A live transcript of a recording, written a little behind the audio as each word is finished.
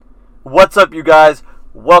What's up, you guys?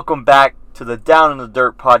 Welcome back to the Down in the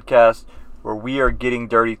Dirt podcast, where we are getting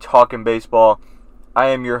dirty talking baseball. I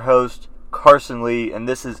am your host, Carson Lee, and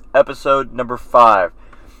this is episode number 5.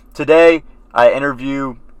 Today, I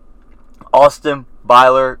interview Austin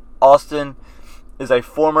Byler. Austin is a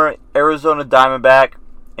former Arizona Diamondback,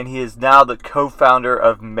 and he is now the co-founder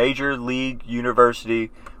of Major League University,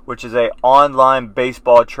 which is an online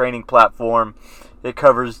baseball training platform. It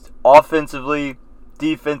covers offensively,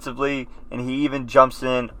 defensively, and he even jumps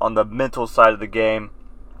in on the mental side of the game.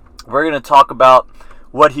 We're going to talk about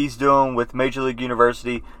what he's doing with Major League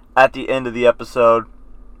University at the end of the episode.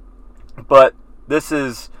 But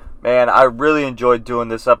I really enjoyed doing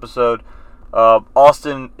this episode.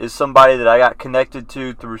 Austin is somebody that I got connected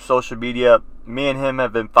to through social media. Me and him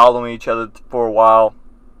have been following each other for a while,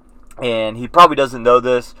 and he probably doesn't know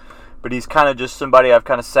this, but he's kind of just somebody I've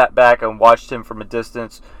kind of sat back and watched him from a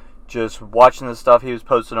distance, just watching the stuff he was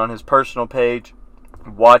posting on his personal page,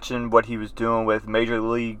 watching what he was doing with Major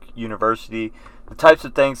League University, the types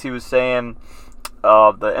of things he was saying,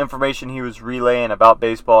 the information he was relaying about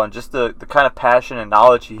baseball, and just the kind of passion and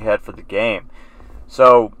knowledge he had for the game.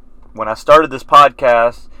 So when I started this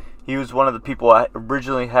podcast, he was one of the people I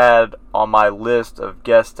originally had on my list of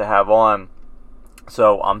guests to have on.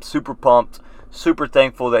 So I'm super pumped, super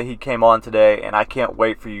thankful that he came on today, and I can't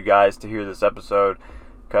wait for you guys to hear this episode.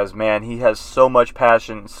 Because, man, he has so much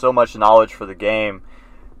passion, so much knowledge for the game.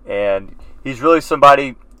 And he's really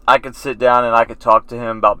somebody I could sit down and I could talk to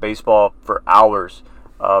him about baseball for hours.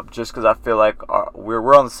 Just because I feel like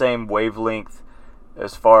we're on the same wavelength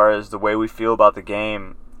as far as the way we feel about the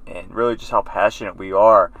game. And really just how passionate we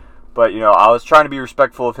are. But, I was trying to be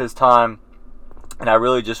respectful of his time. And I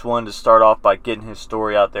really just wanted to start off by getting his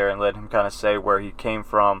story out there and let him kind of say where he came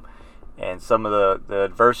from and some of the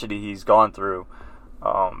adversity he's gone through.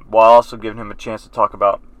 While also giving him a chance to talk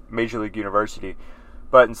about Major League University.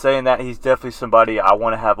 But in saying that, he's definitely somebody I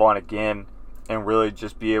want to have on again and really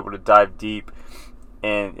just be able to dive deep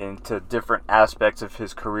into different aspects of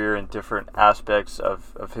his career and different aspects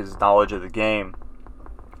of his knowledge of the game.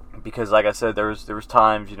 Because like I said, there was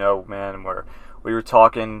times, where we were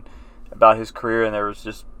talking about his career, and there was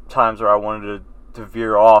just times where I wanted to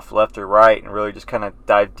veer off left or right and really just kind of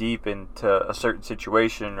dive deep into a certain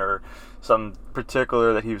situation or something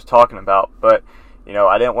particular that he was talking about. But,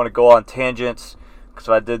 I didn't want to go on tangents, because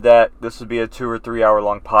if I did that, this would be a 2 or 3 hour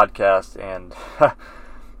long podcast, and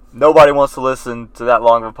nobody wants to listen to that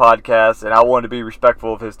long of a podcast, and I wanted to be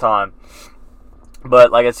respectful of his time.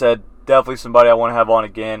 But like I said, definitely somebody I want to have on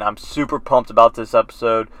again. I'm super pumped about this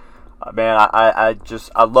episode. Man, I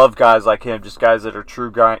love guys like him, just guys that are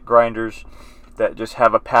true grinders, that just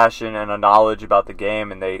have a passion and a knowledge about the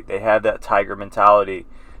game, and they have that tiger mentality,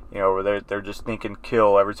 where they're just thinking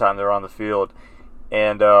kill every time they're on the field.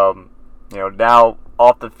 And, now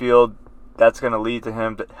off the field, that's going to lead to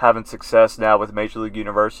him having success now with Major League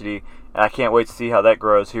University, and I can't wait to see how that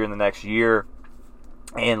grows here in the next year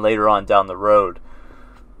and later on down the road.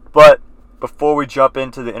 But before we jump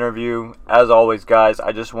into the interview, as always, guys,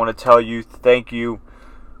 I just want to tell you thank you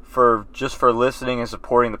for listening and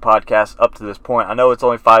supporting the podcast up to this point. I know it's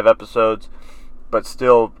only 5 episodes, but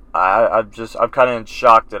still, I'm kind of in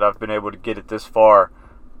shock that I've been able to get it this far.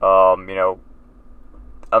 I'm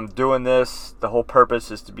doing this. The whole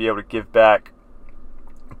purpose is to be able to give back,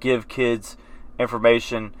 give kids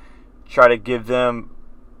information, try to give them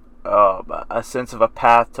a sense of a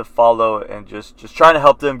path to follow, and just trying to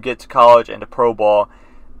help them get to college and to pro ball,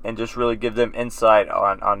 and just really give them insight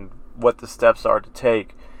on what the steps are to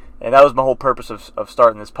take. And that was my whole purpose of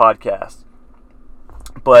starting this podcast.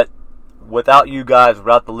 But without you guys,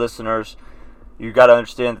 without the listeners, you got to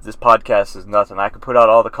understand that this podcast is nothing. I can put out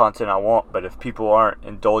all the content I want, but if people aren't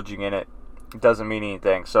indulging in it, it doesn't mean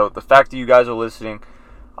anything. So the fact that you guys are listening,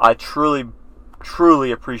 I truly,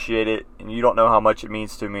 truly appreciate it, and you don't know how much it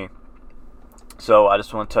means to me. So I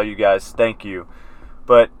just want to tell you guys thank you.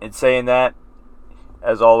 But in saying that,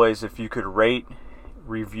 as always, if you could rate,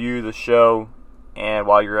 review the show, and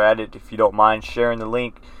while you're at it, if you don't mind sharing the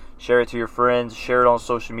link, share it to your friends, share it on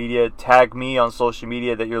social media, tag me on social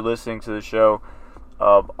media that you're listening to the show.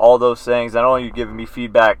 All those things. Not only are you giving me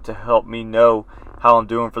feedback to help me know how I'm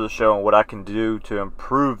doing for the show and what I can do to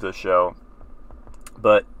improve the show,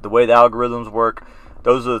 but the way the algorithms work,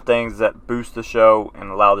 those are the things that boost the show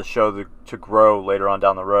and allow the show to grow later on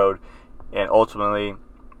down the road. And ultimately,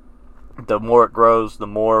 the more it grows, the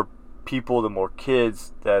more people, the more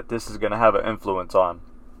kids that this is going to have an influence on.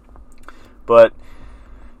 But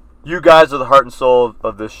you guys are the heart and soul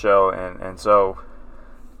of this show, and so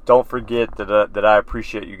don't forget that I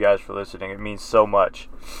appreciate you guys for listening. It means so much.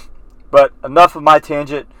 But enough of my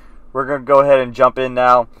tangent. we're going to go ahead and jump in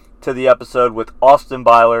now to the episode with Austin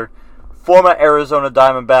Byler, former Arizona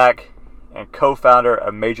Diamondback and co-founder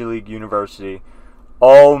of Major League University.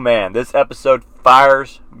 Oh man, this episode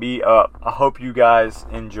fires me up. I hope you guys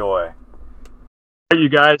enjoy. All right, you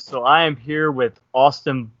guys, so I am here with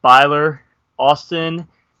Austin Byler. Austin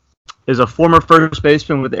is a former first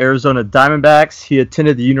baseman with the Arizona Diamondbacks. He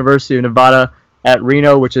attended the University of Nevada at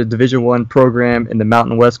Reno, which is a Division I program in the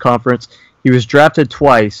Mountain West Conference. He was drafted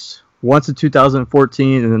twice, once in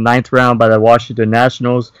 2014 in the 9th round by the Washington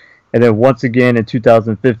Nationals, and then once again in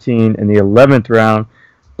 2015 in the 11th round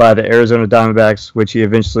by the Arizona Diamondbacks, which he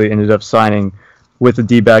eventually ended up signing with the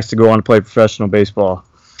D-backs to go on to play professional baseball.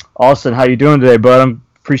 Austin, how you doing today, bud? I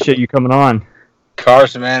appreciate you coming on.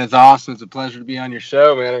 Carson, man, it's awesome. It's a pleasure to be on your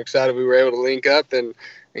show, man. I'm excited we were able to link up and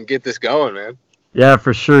get this going, man. Yeah,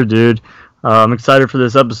 for sure, dude. I'm excited for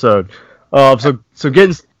this episode. So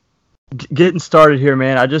getting started here,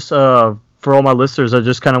 man. I just for all my listeners, I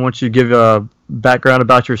just kind of want you to give a background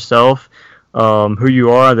about yourself, who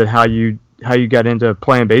you are, then how you got into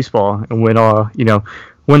playing baseball, and when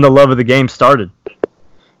the love of the game started.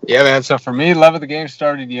 Yeah, man. So for me, love of the game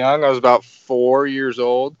started young. I was about 4 years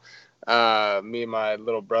old. Me and my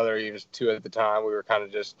little brother, he was 2 at the time. We were kind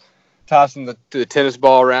of just tossing the tennis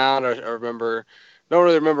ball around. I don't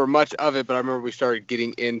really remember much of it, but I remember we started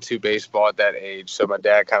getting into baseball at that age. So my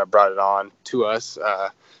dad kind of brought it on to us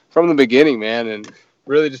from the beginning, man, and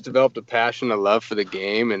really just developed a passion, a love for the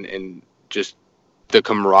game, and just the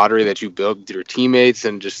camaraderie that you build with your teammates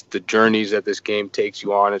and just the journeys that this game takes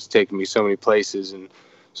you on. It's taken me so many places, and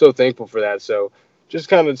so thankful for that. So just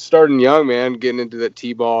kind of starting young, man, getting into that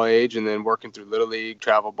T-ball age and then working through Little League,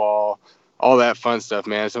 travel ball, all that fun stuff,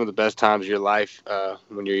 man. Some of the best times of your life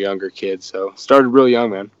when you're a younger kid. So started real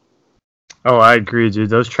young, man. Oh, I agree, dude.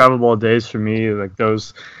 Those travel ball days for me, like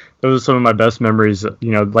those are some of my best memories.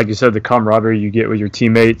 You know, like you said, the camaraderie you get with your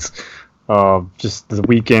teammates, just the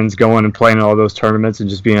weekends going and playing in all those tournaments and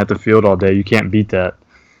just being at the field all day. You can't beat that.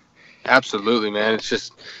 Absolutely, man. It's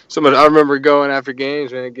just so much. I remember going after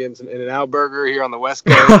games, man, getting some In-N-Out burger here on the West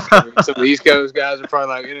Coast. Some of the East Coast guys are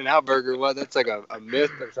probably like, In-N-Out burger, what? That's like a myth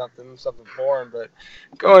or something foreign. But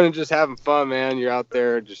going and just having fun, man. You're out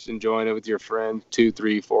there just enjoying it with your friends, 2,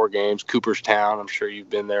 3, 4 games. Cooperstown, I'm sure you've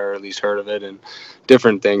been there or at least heard of it, and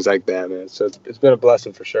different things like that, man. So it's been a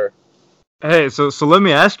blessing for sure. Hey, so let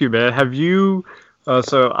me ask you, man. Have you?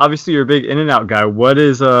 So obviously you're a big In-N-Out guy. What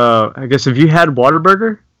is I guess have you had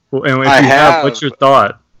Whataburger? Well, and if you have, what's your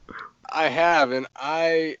thought? I have, and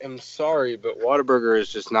I am sorry, but Whataburger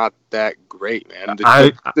is just not that great, man.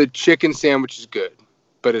 The chicken sandwich is good,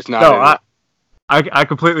 but it's not. No, I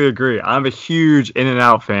completely agree. I'm a huge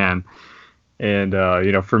In-N-Out fan, and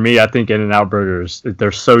for me, I think In-N-Out burgers,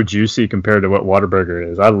 they're so juicy compared to what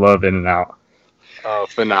Whataburger is. I love In-N-Out. Oh,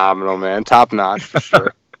 phenomenal, man! Top notch for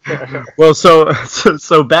sure. Well,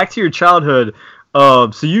 so back to your childhood.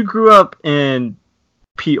 So you grew up in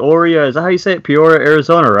Peoria, is that how you say it? Peoria,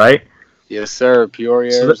 Arizona, right? Yes, sir.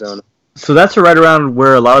 Peoria, Arizona. So that's right around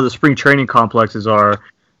where a lot of the spring training complexes are.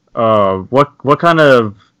 What kind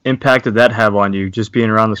of impact did that have on you, just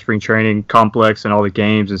being around the spring training complex and all the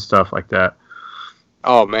games and stuff like that?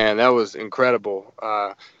 Oh, man, that was incredible.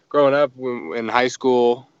 Growing up in high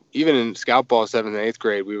school, even in scout ball 7th and 8th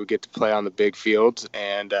grade, we would get to play on the big fields,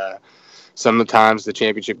 and sometimes the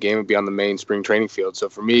championship game would be on the main spring training field. So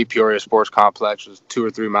for me, Peoria Sports Complex was 2 or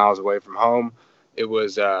 3 miles away from home. It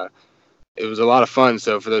was a lot of fun.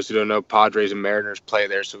 So for those who don't know, Padres and Mariners play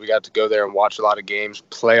there. So we got to go there and watch a lot of games,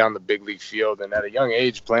 play on the big league field. And at a young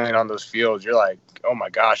age, playing on those fields, you're like, oh my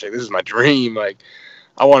gosh, like, this is my dream. Like,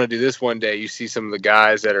 I want to do this one day. You see some of the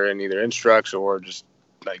guys that are in either instructs or just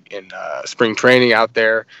like in spring training out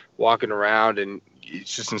there walking around, and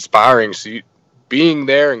it's just inspiring. So being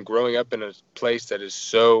there and growing up in a place that is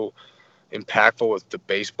so impactful with the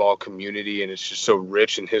baseball community and it's just so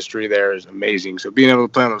rich in history there is amazing. So being able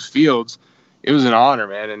to play on those fields, it was an honor,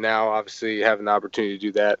 man. And now obviously having the opportunity to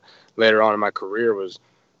do that later on in my career was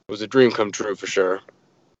a dream come true for sure.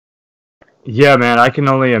 Yeah, man, I can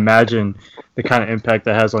only imagine the kind of impact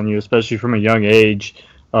that has on you, especially from a young age.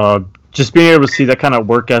 Just being able to see that kind of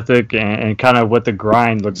work ethic and kind of what the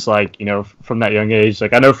grind looks like, from that young age.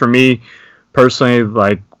 Like, I know for me personally,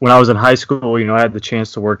 like when I was in high school, I had the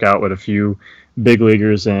chance to work out with a few big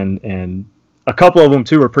leaguers, and a couple of them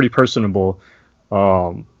too were pretty personable.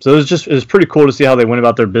 So it was pretty cool to see how they went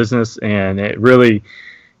about their business, and it really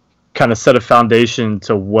kind of set a foundation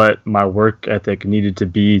to what my work ethic needed to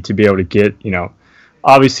be able to get,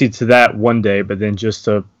 obviously to that one day, but then just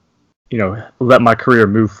to, let my career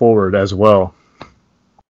move forward as well.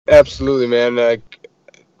 Absolutely, man.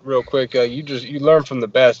 real quick, you learn from the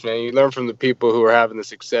best, man. You learn from the people who are having the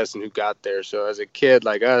success and who got there. So as a kid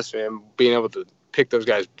like us, man, being able to pick those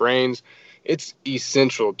guys' brains, it's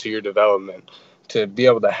essential to your development to be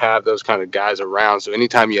able to have those kind of guys around. So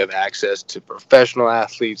anytime you have access to professional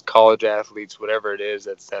athletes, college athletes, whatever it is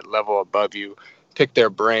that's that level above you, pick their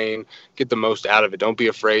brain, get the most out of it. Don't be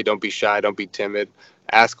afraid. Don't be shy. Don't be timid.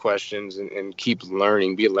 Ask questions and keep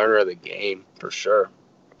learning. Be a learner of the game for sure.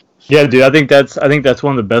 Yeah, dude, I think that's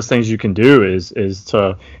one of the best things you can do is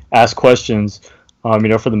to ask questions. For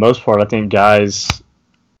the most part, I think guys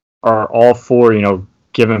are all for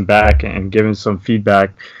giving back and giving some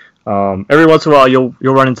feedback. Every once in a while, you'll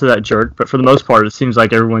run into that jerk, but for the most part, it seems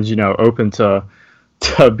like everyone's open to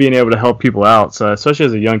being able to help people out. So especially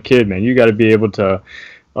as a young kid, man, you got to be able to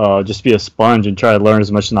just be a sponge and try to learn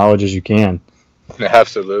as much knowledge as you can.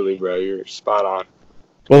 Absolutely, bro. You're spot on.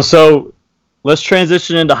 Well, so let's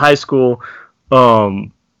transition into high school.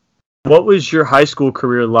 What was your high school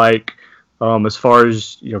career like as far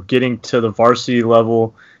as getting to the varsity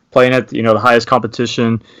level, playing at the highest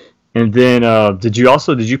competition, and then did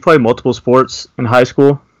you play multiple sports in high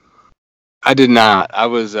school? I did not.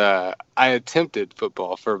 I attempted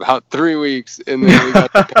football for about 3 weeks, and then we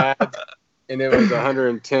got the pads, and it was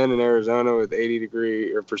 110 in Arizona with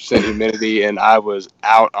 80% humidity, and I was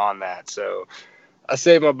out on that. So I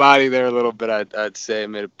saved my body there a little bit. I'd say I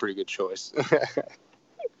made a pretty good choice.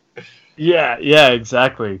 Yeah,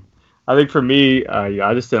 exactly. I think for me,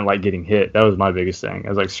 I just didn't like getting hit. That was my biggest thing. I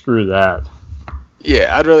was like, screw that.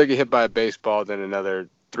 Yeah, I'd rather get hit by a baseball than another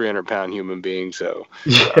 300-pound human being. So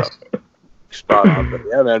Yeah. spot on. But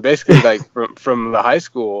yeah, man, basically like from the high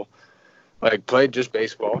school, like played just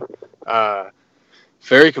baseball.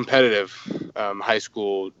 Very competitive high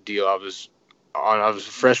school deal. I was a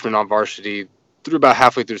freshman on varsity through about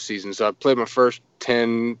halfway through the season. So I played my first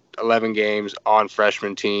 10, 11 games on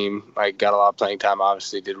freshman team. I got a lot of playing time,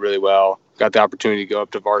 obviously, did really well. Got the opportunity to go up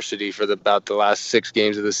to varsity for about the last 6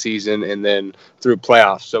 games of the season and then through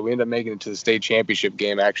playoffs. So we ended up making it to the state championship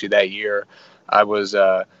game actually that year. I was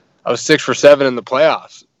 6 for 7 in the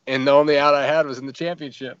playoffs. And the only out I had was in the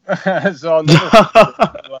championship. So I'll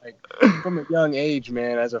never like from a young age,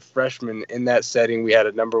 man. As a freshman in that setting, we had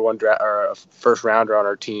a number one draft or a first rounder on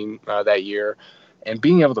our team that year, and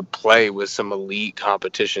being able to play with some elite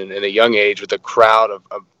competition in a young age with a crowd of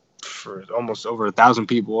for almost over 1,000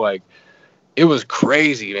 people, like it was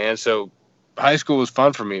crazy, man. So high school was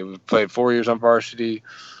fun for me. We played 4 years on varsity,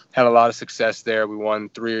 had a lot of success there. We won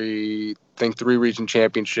 3 region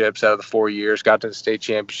championships out of the 4 years, got to the state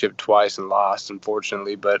championship twice and lost,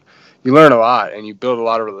 unfortunately. But you learn a lot and you build a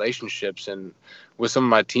lot of relationships. And with some of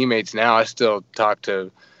my teammates now, I still talk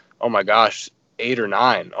to, oh my gosh, 8 or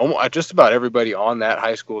 9, just about everybody on that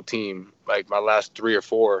high school team, like my last 3 or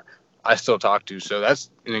 4, I still talk to. So that's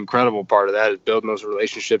an incredible part of that, is building those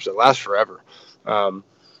relationships that last forever.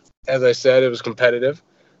 As I said, it was competitive,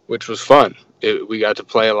 which was fun. We got to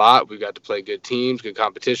play a lot. We got to play good teams, good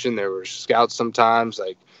competition. There were scouts sometimes.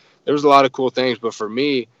 Like there was a lot of cool things. But for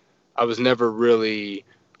me, I was never really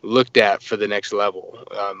looked at for the next level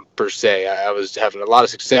per se. I was having a lot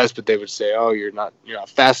of success, but they would say, "Oh, you're not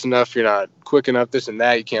fast enough. You're not quick enough. This and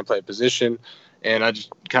that. You can't play a position." And I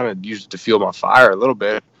just kind of used it to fuel my fire a little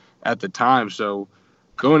bit at the time. So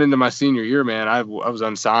going into my senior year, man, I was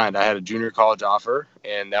unsigned. I had a junior college offer,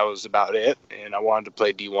 and that was about it. And I wanted to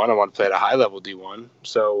play D1. I wanted to play at a high-level D1.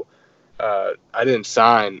 So I didn't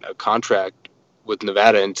sign a contract with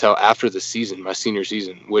Nevada until after the season, my senior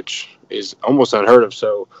season, which is almost unheard of.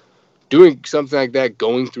 So doing something like that,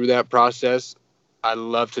 going through that process, I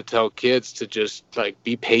love to tell kids to just, like,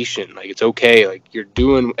 be patient. Like, it's okay. Like, you're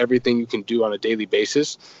doing everything you can do on a daily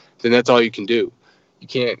basis, then that's all you can do. You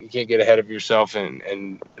can't get ahead of yourself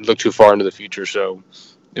and look too far into the future. So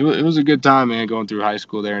it was a good time, man, going through high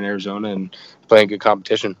school there in Arizona and playing good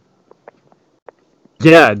competition.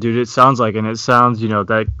 Yeah, dude, it sounds like, and it sounds,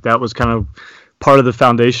 that was kind of part of the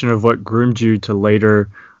foundation of what groomed you to later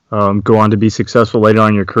go on to be successful later on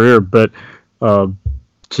in your career. But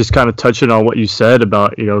just kind of touching on what you said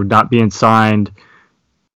about, not being signed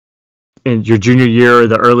in your junior year,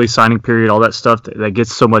 the early signing period, all that stuff that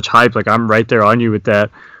gets so much hype. Like, I'm right there on you with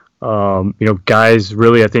that. Guys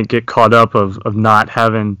really, I think, get caught up of not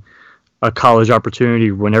having a college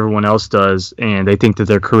opportunity when everyone else does, and they think that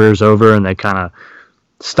their career's over, and they kind of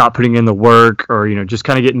stop putting in the work, or just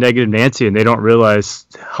kind of get negative Nancy, and they don't realize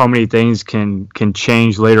how many things can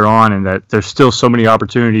change later on, and that there's still so many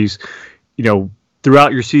opportunities,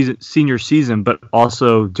 throughout your senior season, but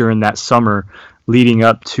also during that summer leading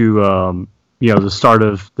up to the start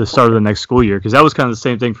of the next school year, because that was kind of the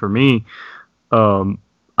same thing for me.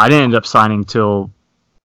 I didn't end up signing till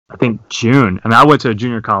I think June. I mean, I went to a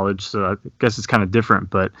junior college, so I guess it's kind of different.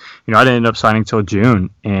 But I didn't end up signing till June,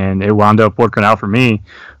 and it wound up working out for me.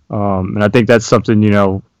 And I think that's something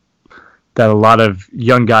that a lot of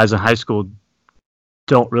young guys in high school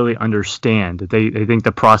don't really understand. They think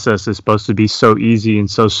the process is supposed to be so easy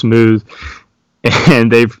and so smooth,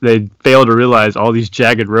 and they fail to realize all these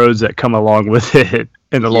jagged roads that come along with it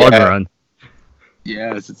in the long run.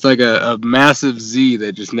 Yes, it's like a massive Z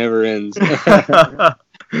that just never ends.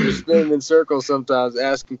 You're spinning in circles sometimes,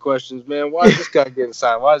 asking questions. Man, why is this guy getting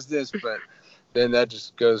signed? Why is this? But then that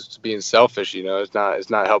just goes to being selfish. It's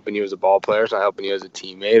not helping you as a ball player. It's not helping you as a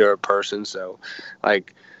teammate or a person. So,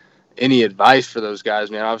 like, any advice for those guys,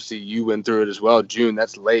 man? Obviously, you went through it as well. June,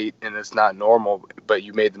 that's late and it's not normal, but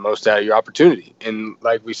you made the most out of your opportunity. And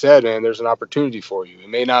like we said, man, there's an opportunity for you. It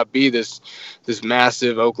may not be this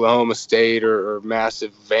massive Oklahoma State or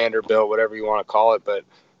massive Vanderbilt, whatever you want to call it, but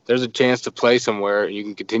there's a chance to play somewhere and you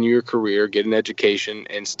can continue your career, get an education,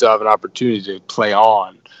 and still have an opportunity to play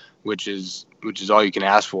on, which is all you can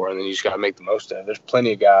ask for. And then you just got to make the most of it. There's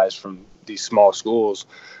plenty of guys from these small schools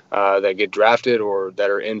that get drafted or that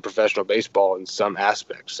are in professional baseball in some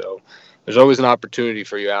aspects. So there's always an opportunity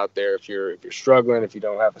for you out there. If you're struggling, if you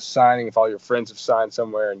don't have a signing, if all your friends have signed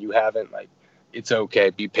somewhere and you haven't, like, it's okay.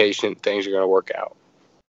 Be patient. Things are going to work out.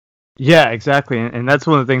 Yeah, exactly. And that's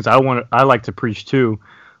one of the things I like to preach too,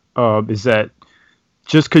 is that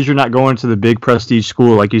just because you're not going to the big prestige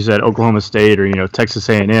school, like you said, Oklahoma State or Texas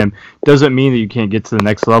A&M, doesn't mean that you can't get to the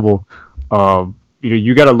next level.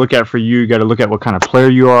 You got to look at you got to look at what kind of player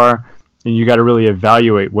you are, and you got to really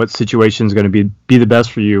evaluate what situation is going to be the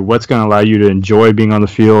best for you, what's going to allow you to enjoy being on the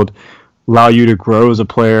field, allow you to grow as a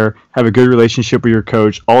player, have a good relationship with your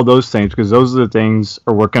coach, all those things, because those are the things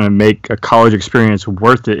are what going to make a college experience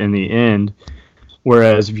worth it in the end.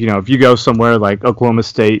 Whereas if you go somewhere like Oklahoma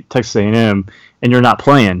State, Texas A&M, and you're not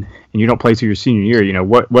playing and you don't play through your senior year,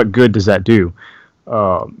 what good does that do?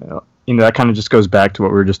 That kind of just goes back to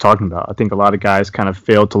what we were just talking about. I think a lot of guys kind of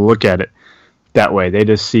fail to look at it that way. They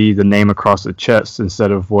just see the name across the chest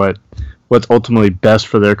instead of what's ultimately best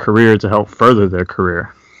for their career to help further their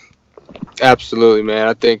career. Absolutely, man.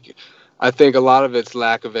 I think a lot of it's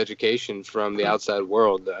lack of education from the outside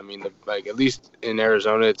world. I mean, at least in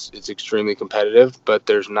Arizona, it's extremely competitive, but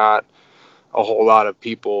there's not a whole lot of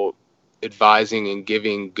people advising and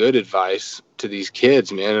giving good advice to these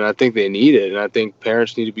kids, man. And I think they need it. And I think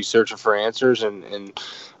parents need to be searching for answers and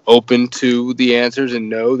open to the answers, and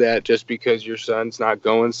know that just because your son's not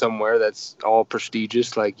going somewhere that's all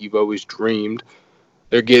prestigious like you've always dreamed,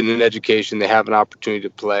 they're getting an education, they have an opportunity to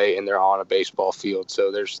play, and they're on a baseball field.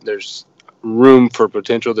 So there's room for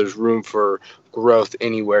potential, there's room for growth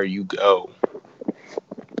anywhere you go.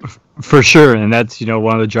 For sure, and that's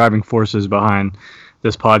one of the driving forces behind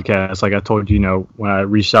this podcast. Like I told you, when I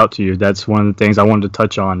reached out to you, that's one of the things I wanted to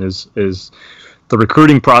touch on is the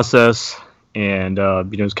recruiting process, and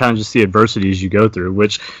it's kind of just the adversities you go through.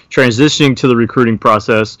 Which, transitioning to the recruiting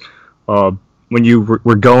process, when you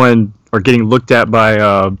were going or getting looked at by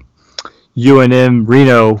UNM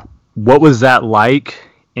Reno, what was that like?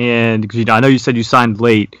 And I know you said you signed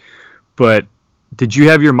late, but did you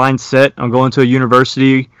have your mind set on going to a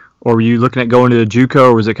university, or were you looking at going to the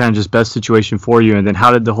JUCO, or was it kind of just best situation for you? And then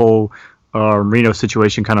how did the whole Reno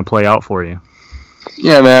situation kind of play out for you?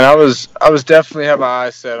 Yeah, man, I was definitely have my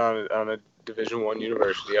eyes set on a Division I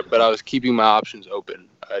university, but I was keeping my options open.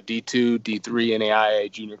 D2, D3,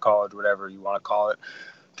 NAIA, junior college, whatever you want to call it.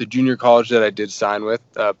 The junior college that I did sign with,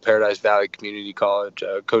 Paradise Valley Community College,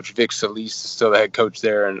 Coach Vic Solis is still the head coach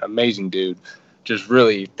there, an amazing dude. Just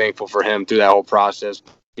really thankful for him through that whole process,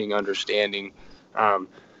 being understanding.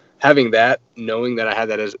 Having that, knowing that I had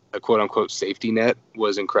that as a quote-unquote safety net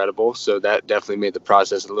was incredible. So that definitely made the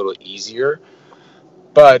process a little easier.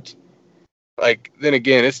 But, then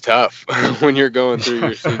again, it's tough when you're going through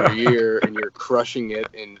your senior year and you're crushing it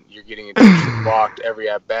and you're getting attention blocked every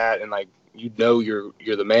at-bat, and,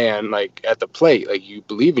 you're the man, at the plate. You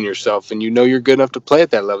believe in yourself and you're good enough to play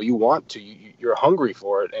at that level. You want to. You're hungry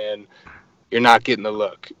for it, and you're not getting the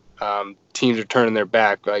look. Teams are turning their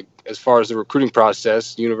back. As far as the recruiting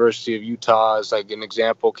process, the University of Utah is an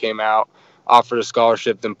example, came out, offered a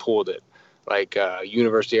scholarship, then pulled it.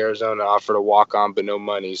 University of Arizona offered a walk-on but no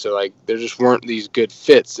money. So there just weren't these good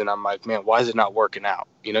fits, and I'm like, man, why is it not working out?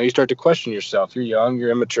 You start to question yourself. You're young,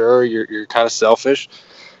 you're immature, you're kind of selfish,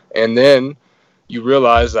 and then you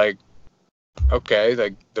realize okay,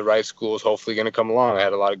 the right school is hopefully going to come along. I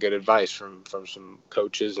had a lot of good advice from some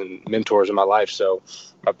coaches and mentors in my life. So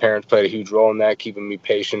my parents played a huge role in that, keeping me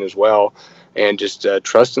patient as well, and just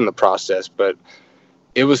trusting the process. But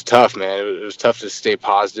It was tough, man. It was tough to stay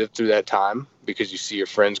positive through that time because you see your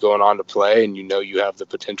friends going on to play and you know you have the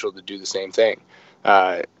potential to do the same thing.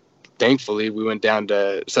 Thankfully, we went down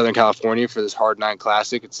to Southern California for this Hard Nine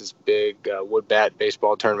Classic. It's this big wood bat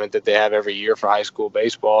baseball tournament that they have every year for high school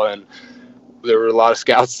baseball, and there were a lot of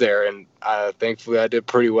scouts there. And thankfully, I did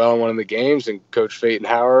pretty well in one of the games. And Coach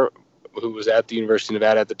Phaeton-Hauer, who was at the University of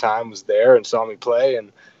Nevada at the time, was there and saw me play,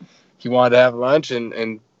 and he wanted to have lunch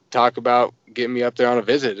and talk about getting me up there on a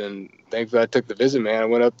visit. And thankfully, I took the visit, man. I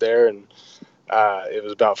went up there, and it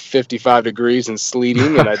was about 55 degrees and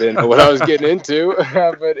sleeting, and I didn't know what I was getting into.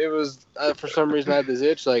 But it was, for some reason, I had this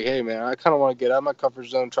itch, like, hey, man, I kind of want to get out of my comfort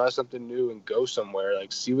zone, try something new, and go somewhere,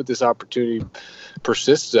 like, see what this opportunity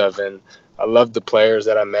persists of. And I loved the players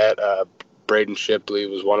that I met. Braden Shipley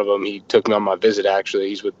was one of them. He took me on my visit, actually.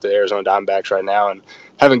 He's with the Arizona Diamondbacks right now. And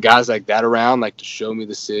having guys like that around, like, to show me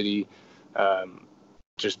the city,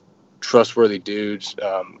 just trustworthy dudes,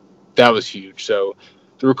 that was huge. So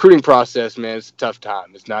the recruiting process, man, it's a tough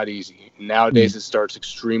time. It's not easy. Nowadays, it starts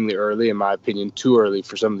extremely early, in my opinion, too early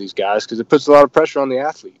for some of these guys because it puts a lot of pressure on the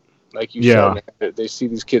athlete. Like you said, man, they see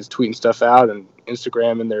these kids tweeting stuff out and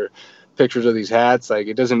Instagramming their pictures of these hats. Like,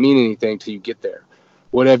 it doesn't mean anything till you get there.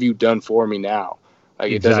 What have you done for me now?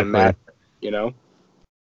 Like, it doesn't matter, you know?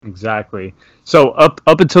 Exactly. So up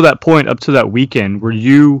until that point, up to that weekend, were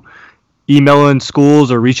you emailing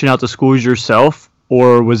schools or reaching out to schools yourself,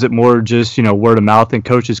 or was it more just, word of mouth and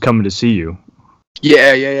coaches coming to see you?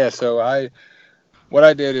 Yeah. So what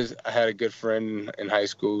I did is I had a good friend in high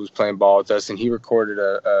school who was playing ball with us, and he recorded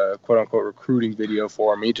a quote-unquote recruiting video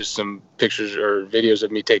for me, just some pictures or videos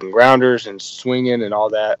of me taking grounders and swinging and all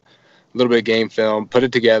that, a little bit of game film, put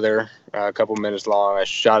it together, a couple minutes long. I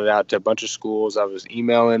shot it out to a bunch of schools. I was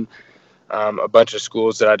emailing a bunch of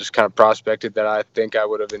schools that I just kind of prospected that I think I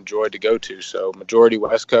would have enjoyed to go to. So majority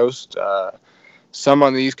West Coast, some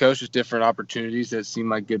on the East Coast, just different opportunities that seemed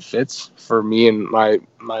like good fits for me and my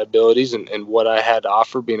abilities and what I had to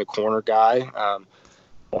offer being a corner guy.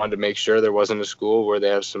 Wanted to make sure there wasn't a school where they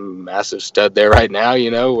have some massive stud there right now,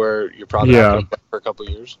 where you're probably not going to play for a couple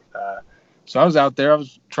of years. So I was out there. I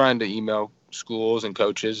was trying to email schools and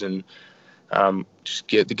coaches and just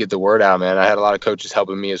get the word out, man. I had a lot of coaches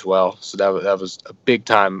helping me as well. So that was a big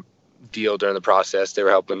time deal during the process. They were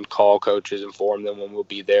helping call coaches, inform them when we'll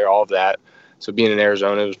be there, all of that. So being in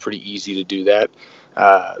Arizona, it was pretty easy to do that.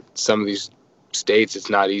 Some of these states, it's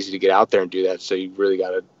not easy to get out there and do that. So you really got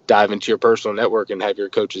to dive into your personal network and have your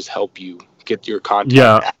coaches help you get your content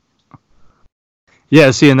out.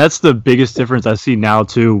 Yeah, see, and that's the biggest difference I see now,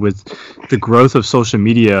 too, with the growth of social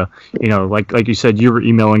media. Like you said, you were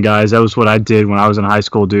emailing guys. That was what I did when I was in high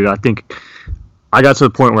school, dude. I think I got to the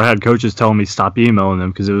point where I had coaches telling me stop emailing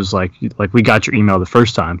them because it was like we got your email the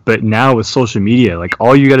first time. But now with social media, like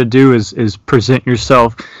all you got to do is present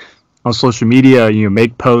yourself on social media,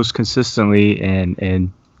 make posts consistently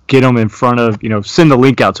and get them in front of, send the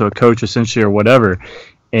link out to a coach essentially or whatever.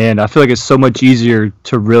 And I feel like it's so much easier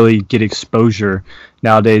to really get exposure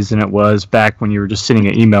nowadays than it was back when you were just sending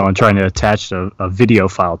an email and trying to attach a video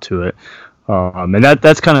file to it. And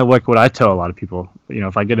that's kind of like what I tell a lot of people.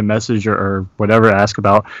 If I get a message or whatever, ask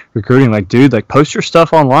about recruiting, like, dude, like post your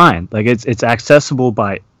stuff online. Like it's accessible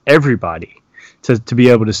by everybody to be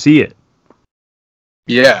able to see it.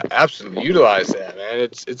 Yeah, absolutely. Utilize that, man.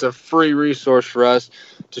 It's a free resource for us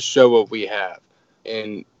to show what we have.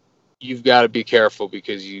 And you've got to be careful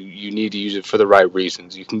because you need to use it for the right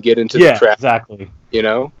reasons. You can get into the trap. Exactly.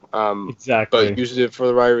 Exactly. But use it for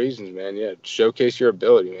the right reasons, man. Yeah, showcase your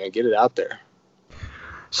ability, man. Get it out there.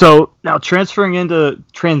 So now transitioning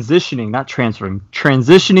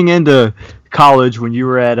into college when you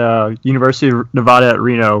were at University of Nevada at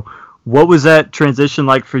Reno, what was that transition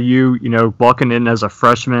like for you, walking in as a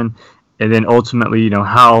freshman and then ultimately,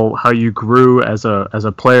 how you grew as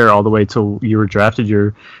a player all the way till you were drafted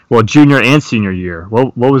your junior and senior year?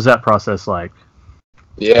 What was that process like?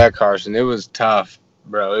 Yeah, Carson, it was tough,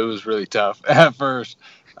 bro. It was really tough at first.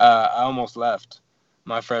 I almost left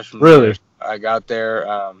my freshman year. I got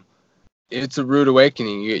there. It's a rude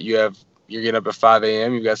awakening. You're getting up at 5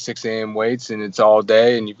 a.m. You've got 6 a.m. weights, and it's all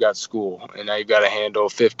day, and you've got school, and now you've got to handle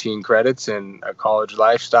 15 credits and a college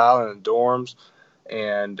lifestyle and dorms,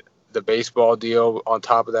 and the baseball deal on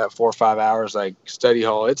top of that, 4 or 5 hours, like study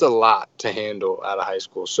hall. It's a lot to handle out of high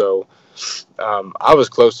school. So I was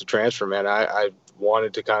close to transfer, man. I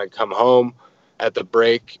wanted to kind of come home at the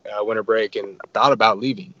break, winter break, and thought about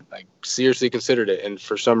leaving, like seriously considered it. And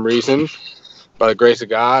for some reason, by the grace of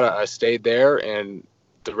God, I stayed there, and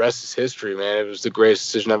the rest is history, man. It was the greatest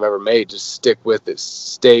decision I've ever made. Just stick with it,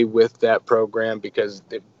 stay with that program because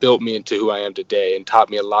it built me into who I am today and taught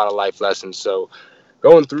me a lot of life lessons. So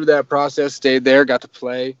going through that process, stayed there, got to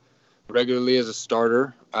play regularly as a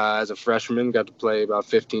starter. As a freshman, got to play about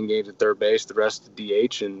 15 games at third base, the rest at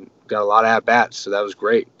DH, and got a lot of at-bats, so that was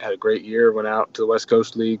great. Had a great year, went out to the West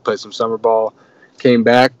Coast League, played some summer ball, came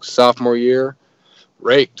back sophomore year,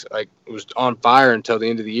 raked. Like, it was on fire until the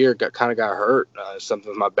end of the year, got hurt.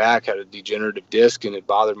 Something with my back, had a degenerative disc, and it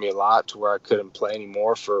bothered me a lot to where I couldn't play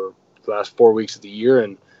anymore for the last 4 weeks of the year,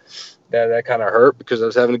 and that kind of hurt because I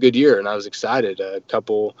was having a good year, and I was excited.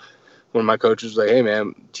 One of my coaches was like, hey,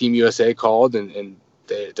 man, Team USA called, and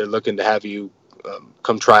they're looking to have you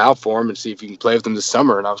come try out for them and see if you can play with them this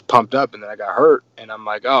summer. And I was pumped up, and then I got hurt. And I'm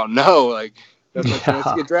like, oh, no, like, that's my chance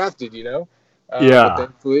to get drafted, you know? But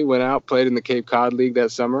thankfully, went out, played in the Cape Cod League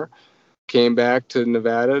that summer, came back to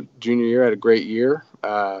Nevada junior year, had a great year.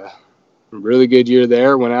 Really good year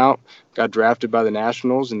there, went out, got drafted by the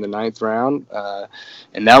Nationals in the 9th round.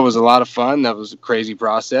 And that was a lot of fun. That was a crazy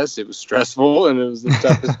process. It was stressful, and it was the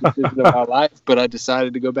toughest decision of my life, but I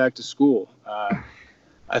decided to go back to school.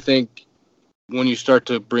 I think when you start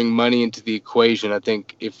to bring money into the equation, I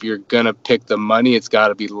think if you're going to pick the money, it's got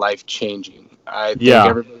to be life-changing. I think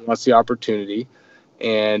everybody wants the opportunity,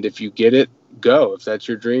 and if you get it, go. If that's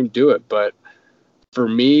your dream, do it. But for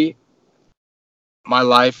me, my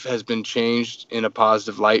life has been changed in a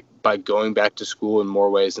positive light by going back to school in more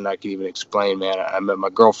ways than I can even explain, man. I met my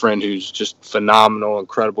girlfriend, who's just phenomenal,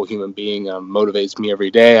 incredible human being, motivates me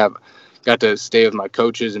every day. I've got to stay with my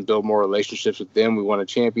coaches and build more relationships with them. We won a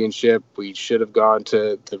championship. We should have gone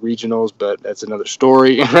to the regionals, but that's another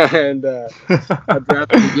story. And I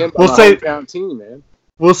drafted again by my hometown team, man.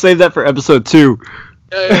 We'll save that for episode 2.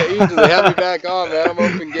 Yeah, easily. Have me back on, man. I'm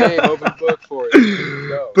open game, open book for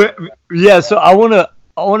you. But yeah, so I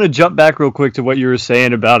wanna jump back real quick to what you were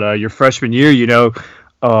saying about your freshman year. You know,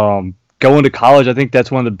 going to college. I think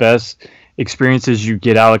that's one of the best experiences you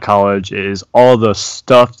get out of college is all the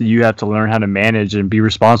stuff that you have to learn how to manage and be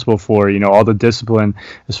responsible for. You know, all the discipline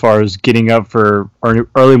as far as getting up for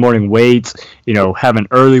early morning weights. You know, having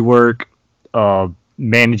early work,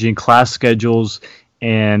 managing class schedules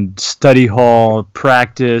and study hall,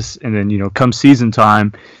 practice, and then, you know, come season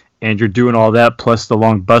time, and you're doing all that plus the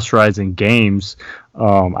long bus rides and games.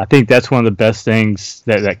 I think that's one of the best things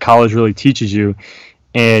that college really teaches you.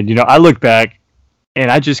 And, you know, I look back, and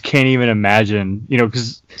I just can't even imagine, you know,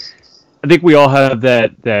 because I think we all have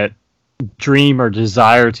that dream or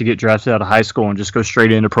desire to get drafted out of high school and just go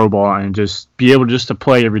straight into pro ball and just be able just to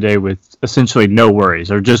play every day with essentially no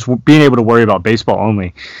worries, or just being able to worry about baseball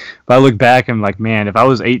only. But I look back and I'm like, man, if I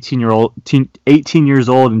was 18 years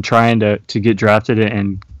old and trying to get drafted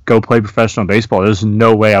and go play professional baseball, there's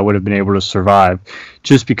no way I would have been able to survive,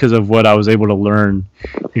 just because of what I was able to learn,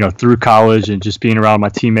 you know, through college and just being around my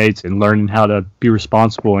teammates and learning how to be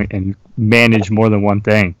responsible and manage more than one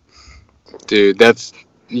thing. Dude,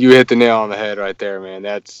 you hit the nail on the head right there, man.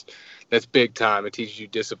 That's big time. It teaches you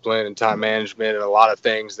discipline and time management and a lot of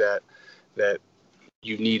things that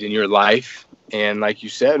you need in your life. And like you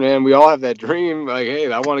said, man, we all have that dream. Like, hey,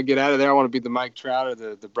 I want to get out of there. I want to be the Mike Trout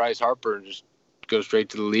or the Bryce Harper and just go straight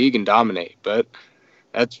to the league and dominate. But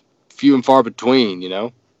that's few and far between, you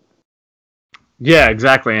know? Yeah,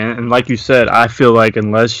 exactly. And like you said, I feel like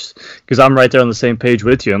unless, because I'm right there on the same page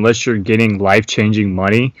with you, unless you're getting life-changing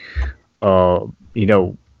money, you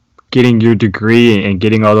know, getting your degree and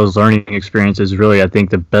getting all those learning experiences, really, I think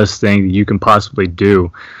the best thing that you can possibly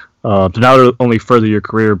do to not only further your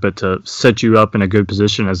career, but to set you up in a good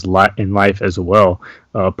position in life as well,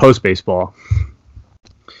 post-baseball.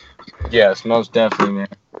 Yes, most definitely, man.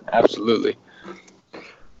 Absolutely.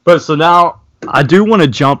 But so now I do want to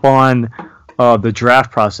jump on the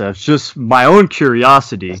draft process, just my own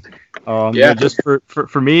curiosity. Just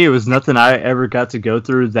for me, it was nothing I ever got to go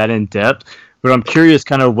through that in depth. But I'm curious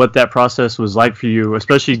kind of what that process was like for you,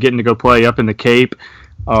 especially getting to go play up in the Cape.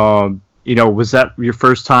 You know, was that your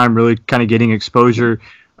first time really kind of getting exposure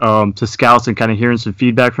to scouts and kind of hearing some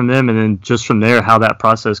feedback from them? And then just from there, how that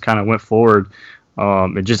process kind of went forward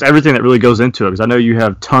and just everything that really goes into it. Because I know you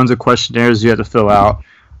have tons of questionnaires you have to fill out.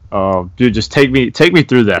 Dude, just take me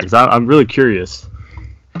through that, because I'm really curious.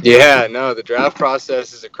 Yeah, no, the draft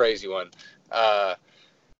process is a crazy one.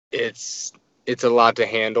 It's a lot to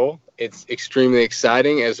handle. It's extremely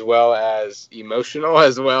exciting as well as emotional,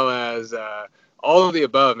 as well as all of the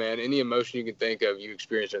above, man. Any emotion you can think of, you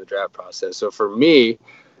experience in the draft process. So for me,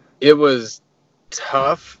 it was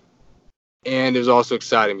tough, and it was also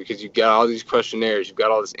exciting because you got all these questionnaires, you've got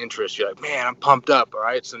all this interest. You're like, man, I'm pumped up. All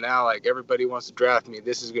right, so now like everybody wants to draft me.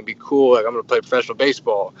 This is gonna be cool. Like, I'm gonna play professional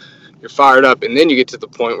baseball. You're fired up, and then you get to the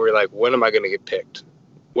point where you're like, when am I gonna get picked?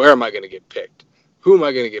 Where am I gonna get picked? Who am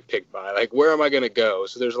I gonna get picked by? Like, where am I gonna go?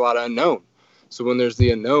 So there's a lot of unknown. So when there's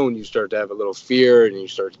the unknown, you start to have a little fear and you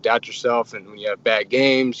start to doubt yourself. And when you have bad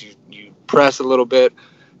games, you press a little bit,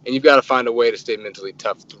 and you've got to find a way to stay mentally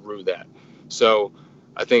tough through that. So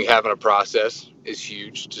I think having a process is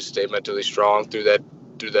huge to stay mentally strong through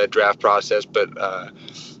that draft process. But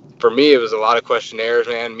for me, it was a lot of questionnaires,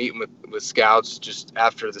 man, meeting with scouts just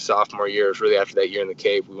after the sophomore year. It was really after that year in the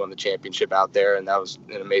cave. We won the championship out there, and that was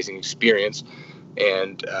an amazing experience.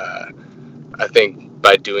 And I think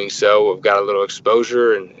by doing so, we've got a little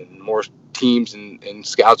exposure, and more teams and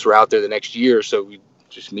scouts were out there the next year. So we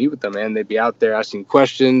just meet with them, man. They'd be out there asking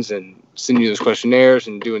questions and sending you those questionnaires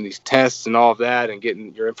and doing these tests and all of that and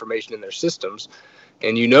getting your information in their systems.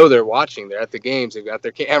 And they're watching. They're at the games. They've got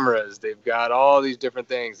their cameras. They've got all these different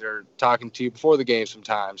things. They're talking to you before the game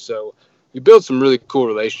sometimes. So you build some really cool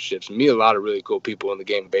relationships and meet a lot of really cool people in the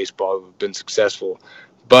game of baseball who have been successful.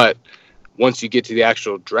 But once you get to the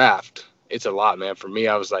actual draft, it's a lot, man. For me,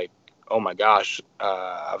 I was like, oh my gosh,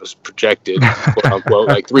 I was projected, quote unquote,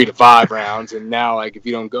 like 3 to 5 rounds. And now, like, if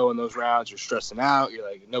you don't go in those rounds, you're stressing out. You're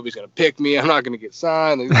like, nobody's going to pick me. I'm not going to get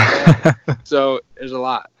signed. So there's a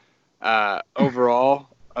lot. Overall,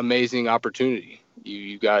 amazing opportunity.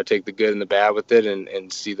 You got to take the good and the bad with it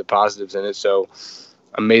and see the positives in it. So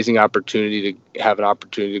amazing opportunity to have an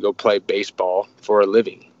opportunity to go play baseball for a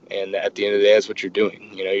living. And at the end of the day, that's what you're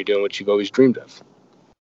doing. You're doing what you've always dreamed of.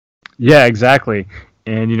 Yeah, exactly.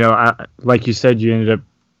 And, like you said, you ended up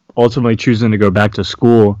ultimately choosing to go back to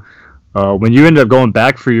school. When you ended up going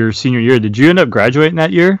back for your senior year, did you end up graduating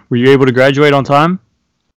that year? Were you able to graduate on time?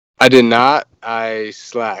 I did not. I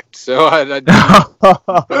slacked. So I did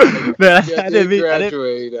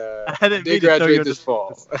graduate. I did graduate this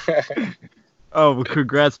fall. Oh, well,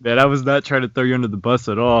 congrats, man. I was not trying to throw you under the bus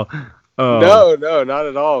at all. No, not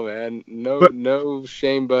at all, man. No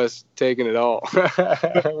shame bus taken at all.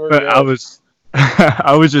 But I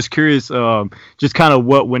was just curious, just kind of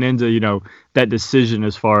what went into, that decision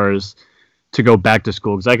as far as to go back to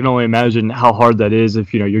school. Because I can only imagine how hard that is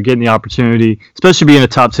if, you're getting the opportunity, especially being a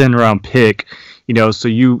top 10 round pick, so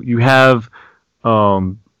you have,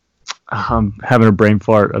 I'm having a brain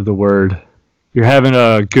fart of the word. You're having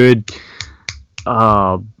a good,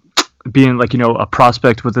 being like, a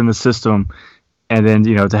prospect within the system, and then,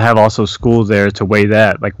 to have also school there to weigh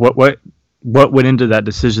that. Like what went into that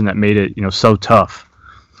decision that made it, so tough?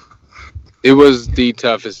 It was the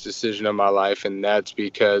toughest decision of my life, and that's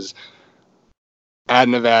because at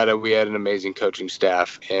Nevada, we had an amazing coaching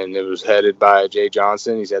staff, and it was headed by Jay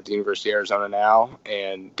Johnson. He's at the University of Arizona now,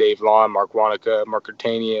 and Dave Lawn, Mark Wanaka, Mark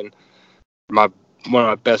Kurtanian, one of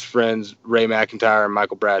my best friends, Ray McIntyre and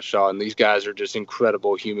Michael Bradshaw, and these guys are just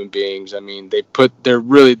incredible human beings. I mean, they're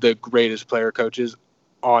really the greatest player coaches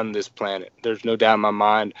on this planet. There's no doubt in my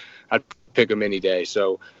mind. I'd pick them any day.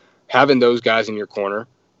 So having those guys in your corner,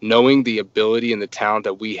 knowing the ability and the talent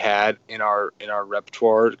that we had in our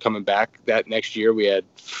repertoire coming back that next year, we had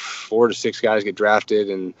 4 to 6 guys get drafted,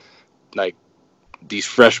 and like these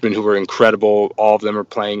freshmen who were incredible. All of them are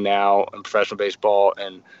playing now in professional baseball,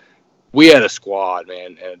 and we had a squad,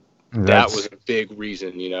 man, and that was a big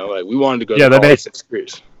reason. Like we wanted to go to the All 6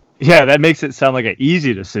 series. Yeah, that makes it sound like an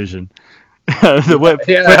easy decision. Put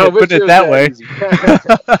it that way.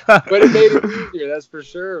 But it made it easier, that's for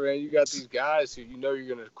sure, man. You got these guys who you're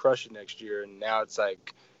going to crush it next year, and now it's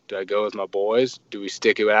like, do I go with my boys? Do we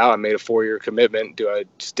stick it out? I made a 4-year commitment. Do I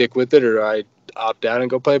stick with it, or do I opt out and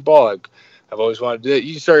go play ball? I've always wanted to do it.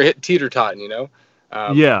 You start hitting teeter-totting,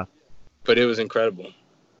 Yeah. But it was incredible.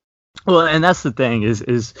 Well, and that's the thing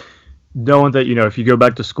is knowing that, if you go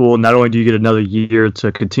back to school, not only do you get another year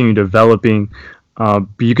to continue developing, but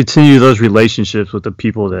you continue those relationships with the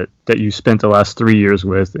people that you spent the last 3 years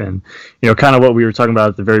with. And, kind of what we were talking about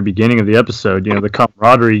at the very beginning of the episode, the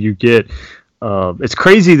camaraderie you get. It's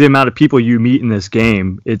crazy the amount of people you meet in this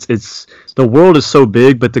game. It's the world is so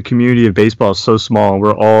big, but the community of baseball is so small, and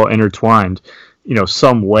we're all intertwined,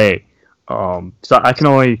 some way. So I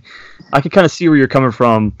can kind of see where you're coming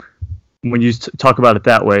from when you talk about it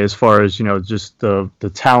that way, as far as, just the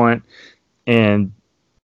talent and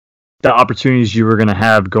the opportunities you were going to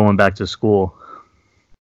have going back to school.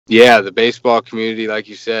 Yeah, the baseball community, like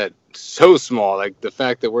you said, so small. Like the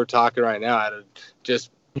fact that we're talking right now out of just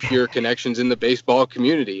pure connections in the baseball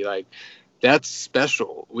community, like that's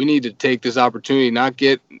special. We need to take this opportunity,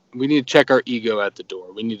 we need to check our ego at the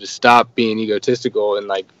door. We need to stop being egotistical and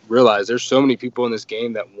like realize there's so many people in this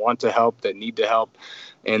game that want to help, that need to help,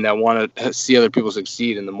 and that want to see other people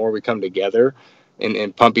succeed. And the more we come together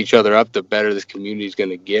and pump each other up, the better this community is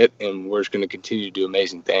going to get. And we're just going to continue to do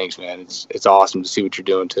amazing things, man. It's awesome to see what you're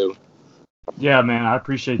doing too. Yeah, man, I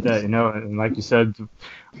appreciate that. And like you said,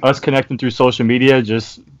 us connecting through social media,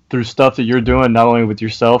 just through stuff that you're doing, not only with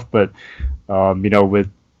yourself, but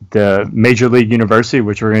with the Major League University,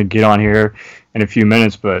 which we're going to get on here in a few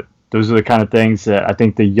minutes. But those are the kind of things that I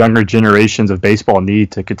think the younger generations of baseball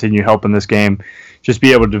need to continue helping this game just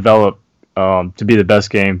be able to develop to be the best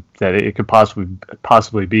game that it could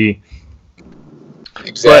possibly be.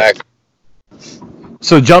 Exactly.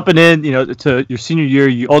 So jumping in, to your senior year,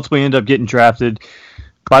 you ultimately end up getting drafted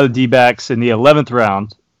by the D-backs in the 11th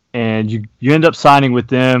round, and you end up signing with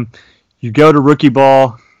them. You go to rookie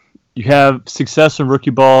ball. You have success in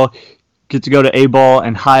rookie ball. Get to go to A ball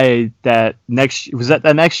and high A that next. Was that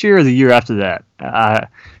next year or the year after that? I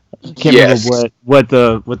can't remember what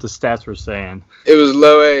the stats were saying. It was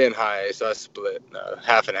low A and high A, so I split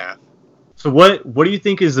half and half. So what do you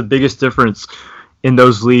think is the biggest difference in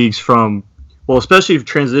those leagues from, well, especially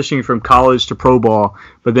transitioning from college to pro ball,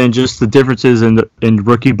 but then just the differences in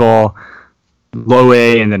rookie ball, low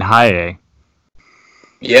A and then high A?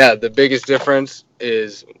 Yeah, the biggest difference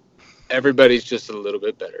is everybody's just a little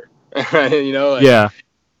bit better. Yeah.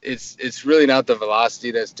 It's really not the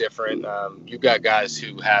velocity that's different. You've got guys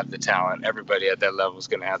who have the talent. Everybody at that level is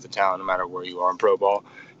going to have the talent no matter where you are in pro ball.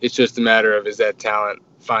 It's just a matter of, is that talent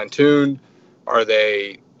fine-tuned? Are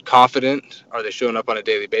they confident? Are they showing up on a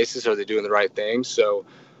daily basis? Are they doing the right things? So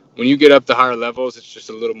when you get up to higher levels, it's just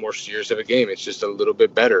a little more serious of a game. It's just a little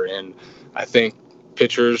bit better. And I think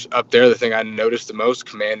pitchers up there, the thing I noticed the most,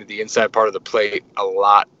 commanded the inside part of the plate a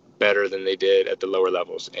lot better than they did at the lower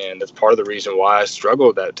levels. And that's part of the reason why I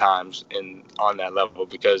struggled at times on that level,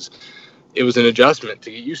 because it was an adjustment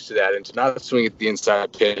to get used to that and to not swing at the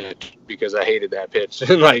inside pitch, because I hated that pitch.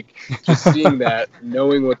 And just seeing that,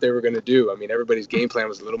 knowing what they were going to do. I mean, everybody's game plan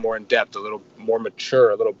was a little more in depth, a little more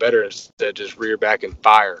mature, a little better, instead of just rear back and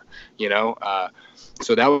fire,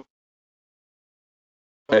 so that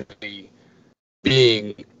would be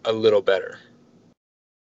being a little better.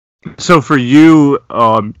 So for you,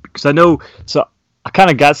 because I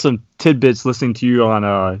kind of got some tidbits listening to you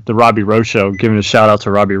on the Robbie Rowe show, giving a shout out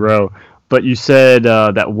to Robbie Rowe. But you said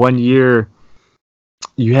that 1 year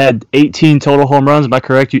you had 18 total home runs. Am I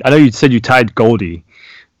correct? I know you said you tied Goldie,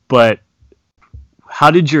 but how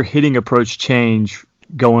did your hitting approach change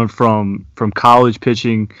going from college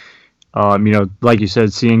pitching? Like you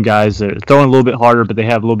said, seeing guys that are throwing a little bit harder, but they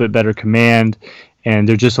have a little bit better command, and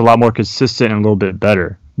they're just a lot more consistent and a little bit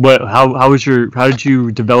better. How did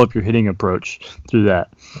you develop your hitting approach through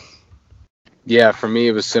that? Yeah, for me,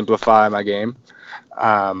 it was simplify my game.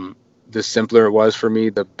 The simpler it was for me,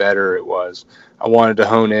 the better it was. I wanted to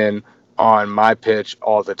hone in on my pitch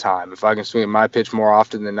all the time. If I can swing at my pitch more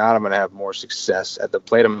often than not, I'm going to have more success at the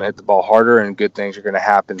plate. I'm going to hit the ball harder, and good things are going to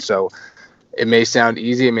happen. So it may sound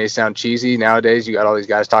easy, it may sound cheesy. Nowadays, you got all these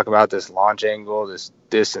guys talking about this launch angle,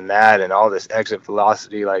 this and that, and all this exit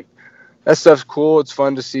velocity. That stuff's cool. It's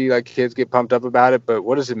fun to see kids get pumped up about it. But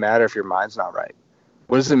what does it matter if your mind's not right?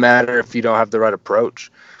 What does it matter if you don't have the right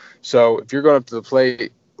approach? So if you're going up to the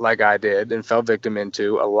plate like I did and fell victim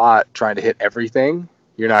into a lot trying to hit everything,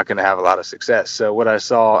 you're not going to have a lot of success. So what I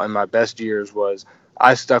saw in my best years was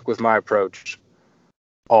I stuck with my approach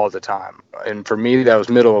all the time. And for me, that was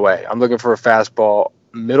middle away. I'm looking for a fastball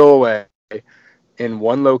middle away in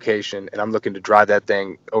one location, and I'm looking to drive that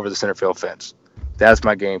thing over the center field fence. That's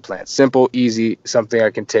my game plan. Simple, easy, something I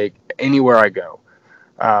can take anywhere I go.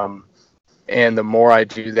 And the more I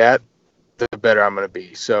do that, the better I'm going to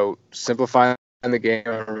be. So simplifying the game. I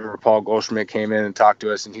remember Paul Goldschmidt came in and talked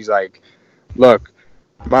to us, and he's like, look,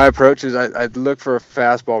 my approach is I look for a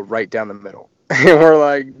fastball right down the middle. And we're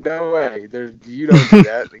like, no way. You don't do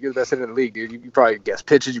that. You're the best hitter in the league, dude. You probably guess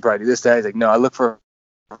pitches. You probably do this, that. He's like, no, I look for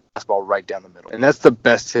a fastball right down the middle. And that's the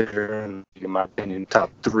best hitter, in my opinion, top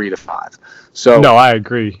 3 to 5. So no, I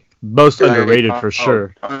agree. Most underrated for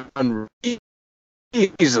sure.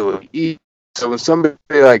 Easily. So when somebody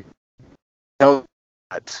tells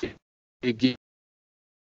that, it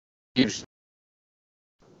gives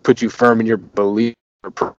put you firm in your belief.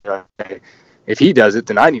 If he does it,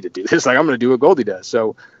 then I need to do this. I'm going to do what Goldie does.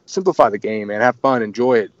 So simplify the game, man. Have fun.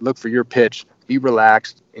 Enjoy it. Look for your pitch. Be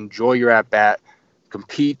relaxed. Enjoy your at-bat.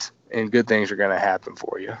 Compete, and good things are going to happen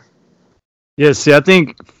for you. Yeah, see, I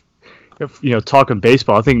think, talking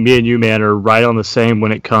baseball, I think me and you, man, are right on the same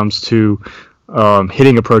when it comes to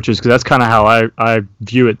hitting approaches, because that's kind of how I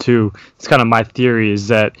view it too. It's kind of my theory, is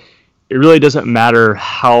that it really doesn't matter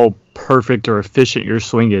how perfect or efficient your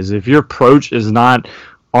swing is. If your approach is not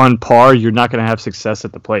on par, you're not going to have success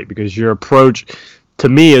at the plate, because your approach, to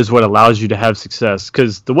me, is what allows you to have success.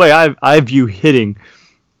 Because the way I view hitting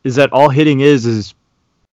is that all hitting is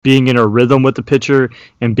being in a rhythm with the pitcher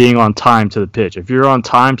and being on time to the pitch. If you're on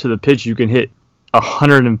time to the pitch, you can hit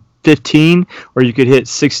 15 or you could hit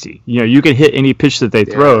 60. You can hit any pitch that they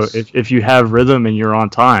throw if you have rhythm and you're on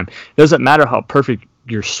time. It doesn't matter how perfect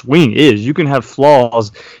your swing is. You can have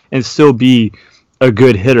flaws and still be a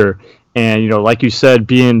good hitter. And like you said,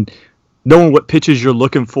 knowing what pitches you're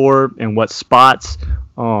looking for and what spots.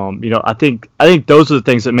 I think those are the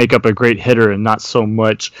things that make up a great hitter, and not so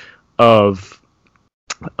much of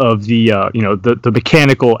the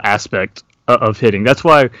mechanical aspect of hitting. That's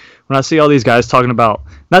why when I see all these guys talking about,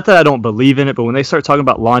 not that I don't believe in it, but when they start talking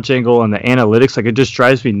about launch angle and the analytics, like, it just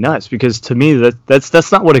drives me nuts, because to me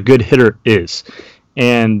that's not what a good hitter is.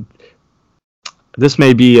 And this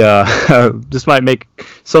may be this might make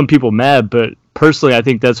some people mad, but personally I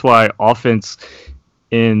think that's why offense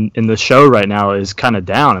in the show right now is kind of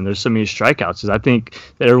down, and there's so many strikeouts, is I think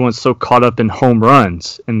that everyone's so caught up in home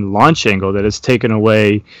runs and launch angle that it's taken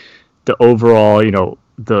away the overall,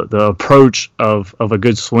 the approach of a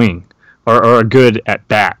good swing or a good at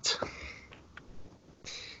bat.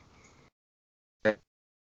 With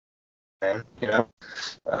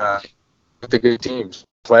the good teams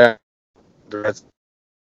play at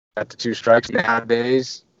the 2 strikes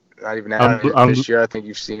nowadays. Not even this year. I think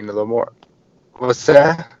you've seen a little more. What's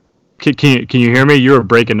that? Can you hear me? You were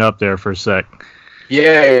breaking up there for a sec.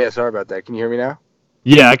 Yeah. Sorry about that. Can you hear me now?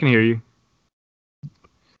 Yeah, I can hear you.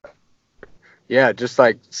 Yeah, just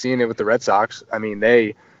like seeing it with the Red Sox. I mean,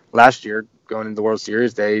 they last year going into the World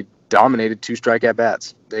Series, they dominated 2 strike at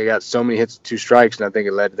bats. They got so many hits with 2 strikes, and I think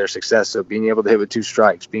it led to their success. So being able to hit with 2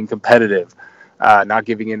 strikes, being competitive, not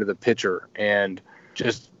giving in to the pitcher, and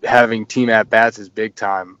just having team at bats is big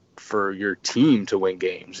time for your team to win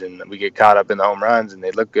games. And we get caught up in the home runs, and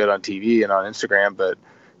they look good on TV and on Instagram, but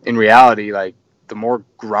in reality, like, the more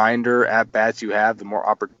grinder at bats you have, the more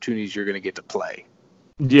opportunities you're going to get to play.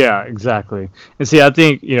 Yeah, exactly. And see, I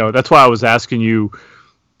think that's why I was asking you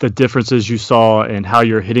the differences you saw and how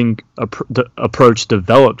your hitting approach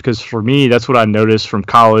developed, because for me, that's what I noticed from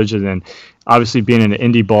college, and then obviously being in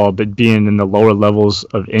indie ball, but being in the lower levels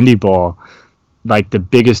of indie ball. Like, the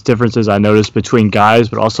biggest differences I noticed between guys,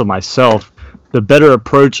 but also myself, the better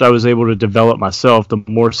approach I was able to develop myself, the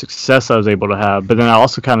more success I was able to have. But then I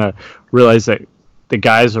also kind of realized that the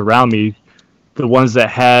guys around me, the ones that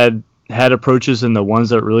had approaches and the ones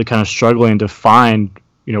that were really kind of struggling to find,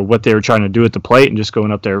 what they were trying to do at the plate and just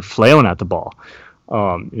going up there flailing at the ball.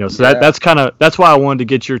 That's why I wanted to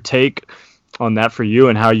get your take on that for you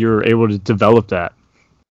and how you were able to develop that.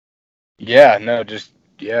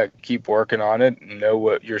 Keep working on it, know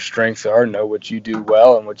what your strengths are, know what you do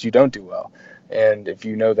well and what you don't do well. And if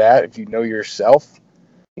you know that, if you know yourself,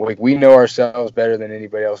 like, we know ourselves better than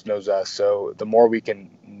anybody else knows us. So the more we can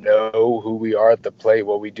know who we are at the plate,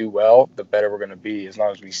 what we do well, the better we're going to be, as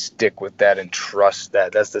long as we stick with that and trust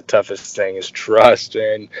that. That's the toughest thing, is trust,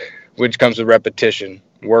 and which comes with repetition.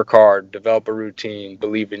 Work hard, develop a routine,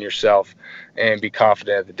 believe in yourself, and be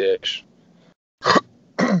confident at the dish.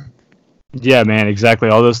 Yeah, man, exactly.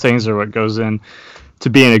 All those things are what goes in to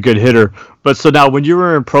being a good hitter. But so now, when you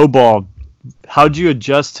were in pro ball, how'd you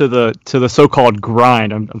adjust to the so-called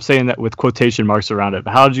grind? I'm saying that with quotation marks around it.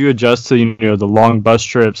 But how'd you adjust to the long bus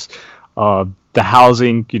trips, the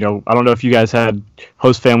housing? I don't know if you guys had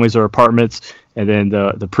host families or apartments, and then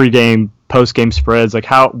the pregame, postgame spreads. Like,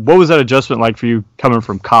 what was that adjustment like for you coming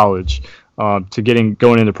from college to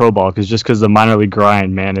going into pro ball? Because the minor league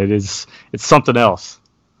grind, man, it's something else.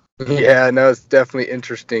 Yeah, no, it's definitely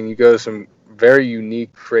interesting. You go to some very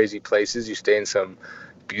unique, crazy places. You stay in some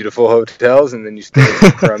beautiful hotels, and then you stay in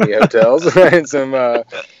some crummy hotels, right? Some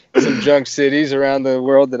junk cities around the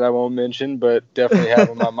world that I won't mention, but definitely have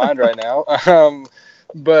in my mind right now.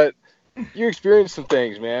 But you experience some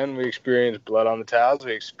things, man. We experienced blood on the towels.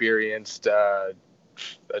 We experienced a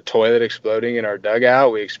toilet exploding in our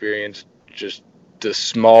dugout. We experienced just the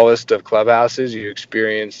smallest of clubhouses. You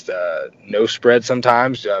experienced no spread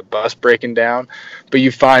sometimes, bus breaking down, but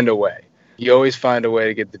you find a way. You always find a way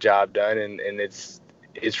to get the job done, and it's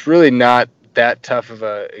really not that tough of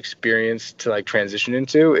a experience to, like, transition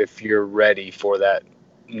into if you're ready for that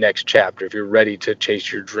next chapter, if you're ready to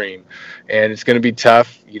chase your dream. And it's going to be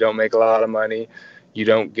tough. You don't make a lot of money. You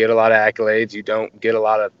don't get a lot of accolades. You don't get a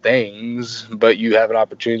lot of things, but you have an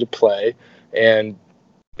opportunity to play, and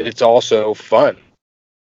it's also fun.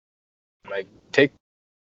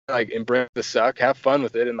 Embrace the suck, have fun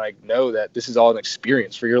with it, and know that this is all an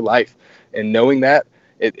experience for your life. And knowing that,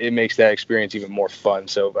 it makes that experience even more fun.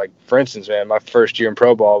 So, for instance, man, my first year in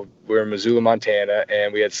pro ball, we were in Missoula, Montana,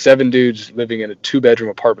 and we had 7 dudes living in a 2-bedroom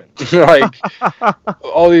apartment.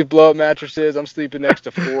 All these blow-up mattresses. I'm sleeping next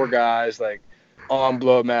to 4 guys, on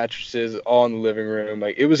blow-up mattresses, all in the living room.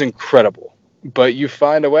 It was incredible. but you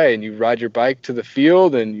find a way, and you ride your bike to the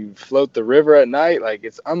field, and you float the river at night. Like,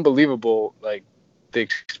 it's unbelievable, like the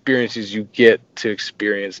experiences you get to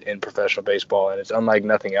experience in professional baseball, and it's unlike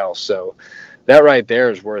nothing else. So that right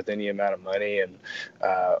there is worth any amount of money, and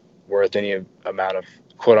worth any amount of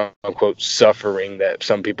quote unquote suffering that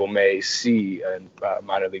some people may see in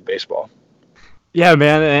minor league baseball. Yeah,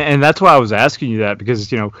 man, and that's why I was asking you that,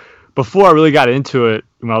 because before I really got into it,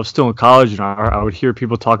 when I was still in college, I would hear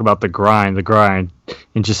people talk about the grind,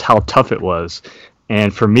 and just how tough it was.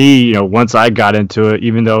 And for me, once I got into it,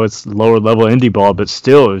 even though it's lower level indie ball, but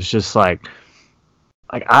still, it's just like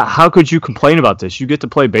how could you complain about this? You get to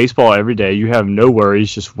play baseball every day. You have no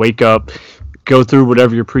worries. Just wake up, go through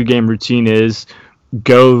whatever your pregame routine is,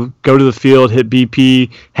 go to the field, hit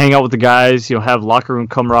BP, hang out with the guys, have locker room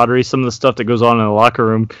camaraderie. Some of the stuff that goes on in the locker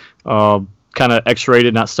room, kind of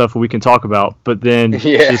X-rated, not stuff we can talk about. But then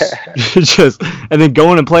just and then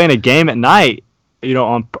going and playing a game at night,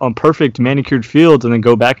 on perfect manicured fields, and then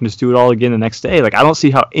go back and just do it all again the next day. Like, I don't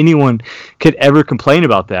see how anyone could ever complain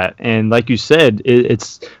about that. And like you said,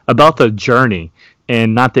 it's about the journey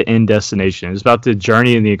and not the end destination. It's about the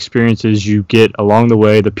journey and the experiences you get along the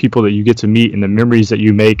way, the people that you get to meet, and the memories that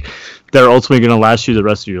you make that are ultimately going to last you the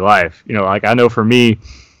rest of your life. Like, I know for me,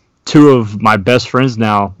 two of my best friends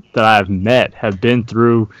now that I've met have been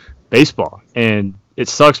through baseball. And it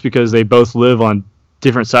sucks because they both live on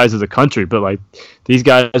different sides of the country, but like, these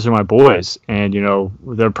guys are my boys, and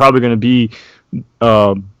they're probably going to be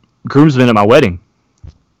groomsmen at my wedding.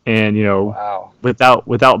 And wow.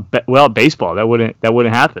 without baseball, that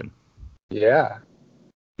wouldn't happen. Yeah,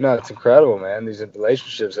 no, it's incredible, man. These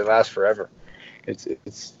relationships, they last forever.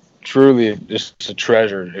 It's truly just a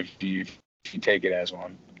treasure if you take it as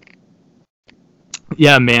one.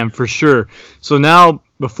 Yeah, man, for sure. So now,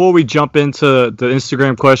 before we jump into the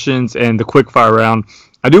Instagram questions and the quick fire round,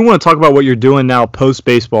 I do want to talk about what you're doing now post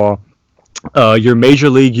baseball. Your Major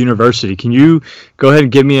League University. Can you go ahead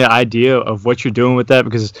and give me an idea of what you're doing with that?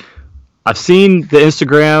 Because I've seen the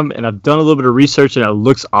Instagram and I've done a little bit of research and it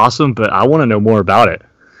looks awesome, but I want to know more about it.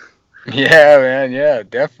 Yeah, man. Yeah,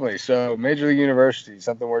 definitely. So Major League University,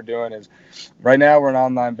 something we're doing is right now we're an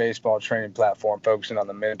online baseball training platform focusing on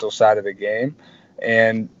the mental side of the game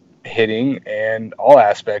and hitting and all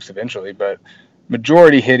aspects eventually, but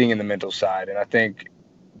majority hitting in the mental side. And I think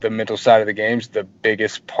the mental side of the game is the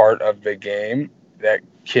biggest part of the game that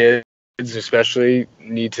kids especially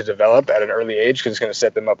need to develop at an early age, because it's going to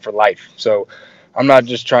set them up for life. So I'm not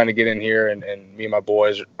just trying to get in here and me and my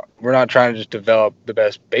boys, we're not trying to just develop the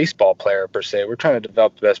best baseball player per se. We're trying to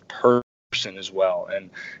develop the best person as well and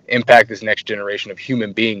impact this next generation of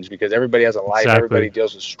human beings, because everybody has a life. Exactly. Everybody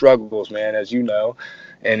deals with struggles, man, as you know.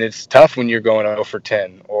 And it's tough when you're going 0 for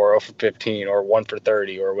 10 or 0 for 15 or 1 for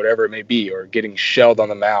 30 or whatever it may be, or getting shelled on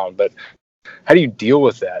the mound. But how do you deal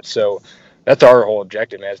with that? So that's our whole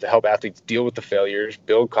objective, man, is to help athletes deal with the failures,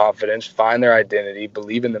 build confidence, find their identity,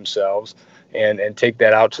 believe in themselves, and take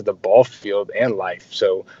that out to the ball field and life.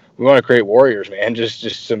 So we want to create warriors, man,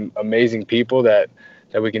 just some amazing people that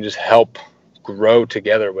we can just help grow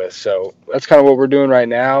together with. So that's kind of what we're doing right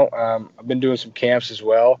now. I've been doing some camps as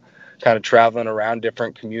well, kind of traveling around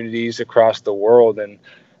different communities across the world, and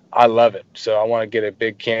I love it. So I want to get a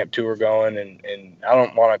big camp tour going, and I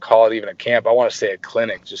don't want to call it even a camp. I want to say a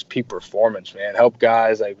clinic, just peak performance, man. Help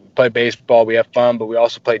guys. Like, we play baseball, we have fun, but we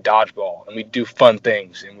also play dodgeball, and we do fun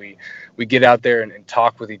things, and we get out there and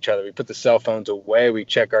talk with each other. We put the cell phones away, we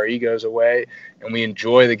check our egos away, and we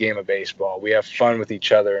enjoy the game of baseball. We have fun with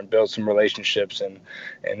each other and build some relationships, and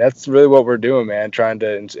that's really what we're doing, man, trying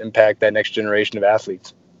to impact that next generation of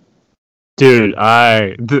athletes. Dude,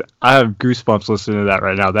 I have goosebumps listening to that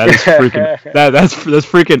right now. That is freaking that's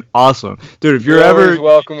freaking awesome, dude. If you're ever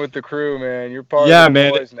welcome with the crew, man, you're part of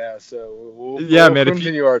the boys now, so we'll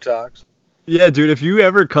continue our talks. Yeah, dude, if you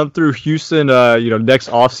ever come through Houston, next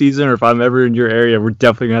off season, or if I'm ever in your area, we're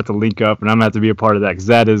definitely gonna have to link up, and I'm gonna have to be a part of that, because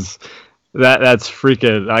that's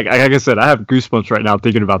freaking. Like I said, I have goosebumps right now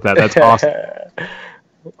thinking about that. That's awesome.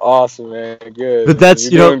 Awesome, man. Good. But that's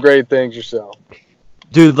you're doing great things yourself,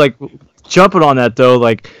 dude. Like, jumping on that though,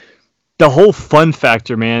 like, the whole fun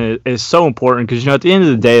factor, man, is so important, because at the end of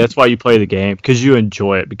the day, that's why you play the game, because you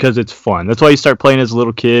enjoy it, because it's fun. That's why you start playing as a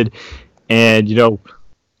little kid, and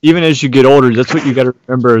even as you get older, that's what you got to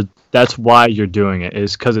remember. That's why you're doing it,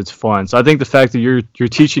 is because it's fun. So I think the fact that you're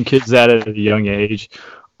teaching kids that at a young age,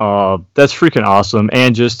 that's freaking awesome.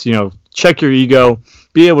 And just check your ego,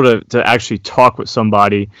 be able to actually talk with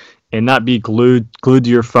somebody, and not be glued to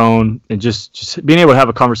your phone, and just being able to have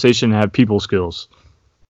a conversation and have people skills.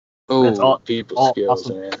 Oh, people skills,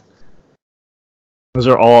 awesome. Man. Those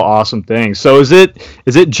are all awesome things. So is it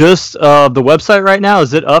just the website right now?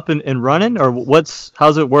 Is it up and running, or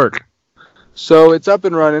how's it work? So it's up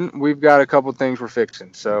and running. We've got a couple things we're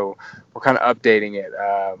fixing. So we're kind of updating it.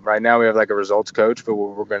 Right now we have like a results coach, but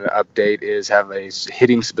what we're going to update is have a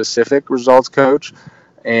hitting specific results coach.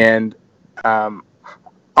 And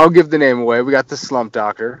I'll give the name away. We got the Slump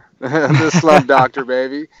Doctor. The Slump Doctor,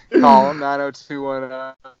 baby. Call him,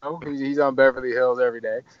 90210. He's on Beverly Hills every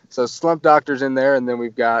day. So Slump Doctor's in there, and then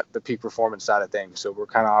we've got the peak performance side of things. So we're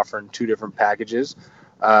kind of offering two different packages.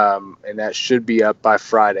 And that should be up by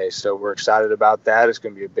Friday. So we're excited about that. It's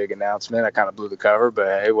going to be a big announcement. I kind of blew the cover,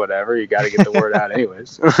 but hey, whatever. You got to get the word out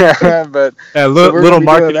anyways. But yeah, little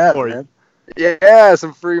marketing for you. Yeah,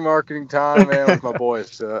 some free marketing time, man, with my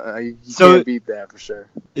boys. So you can't beat that for sure.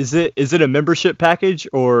 Is it a membership package,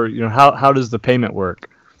 or how does the payment work?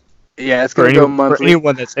 Yeah, it's going to go monthly. For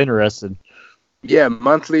anyone that's interested. Yeah,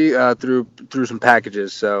 monthly through some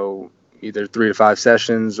packages. So either 3 to 5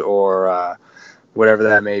 sessions or whatever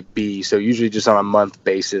that may be. So usually just on a month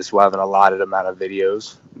basis, we'll have an allotted amount of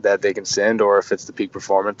videos that they can send, or if it's the peak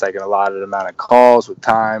performance, like an allotted amount of calls with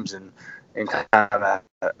times and kind of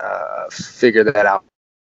figure that out.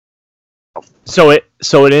 So it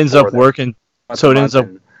ends up working. So it ends up.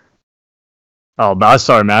 Oh,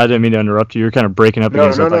 sorry, Matt. I didn't mean to interrupt you. You're kind of breaking up. No,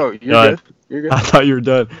 you're good. You're good. I thought you were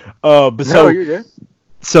done. You're good.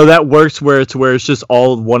 So that works where it's just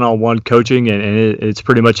all one-on-one coaching and it's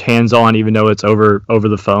pretty much hands-on, even though it's over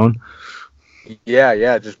the phone.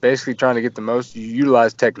 Yeah. Just basically trying to get the most. You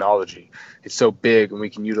utilize technology. It's so big, and we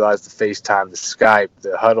can utilize the FaceTime, the Skype,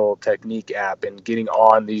 the Huddle Technique app, and getting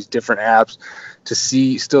on these different apps to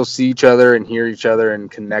still see each other and hear each other and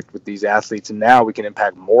connect with these athletes. And now we can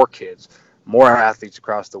impact more kids, more athletes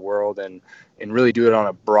across the world, and really do it on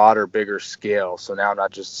a broader, bigger scale. So now I'm not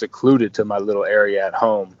just secluded to my little area at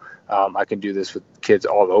home. I can do this with kids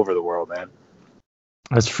all over the world, man.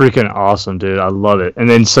 That's freaking awesome, dude. I love it. And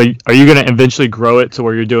then, so are you going to eventually grow it to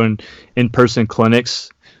where you're doing in-person clinics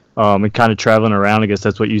and kind of traveling around? I guess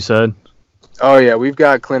that's what you said. Oh, yeah. We've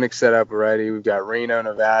got clinics set up already. We've got Reno,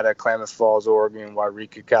 Nevada, Klamath Falls, Oregon,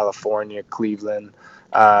 Wairika, California, Cleveland,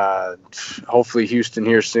 hopefully Houston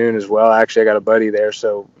here soon as well. Actually, I got a buddy there,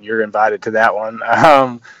 so you're invited to that one.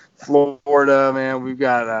 Florida, man, we've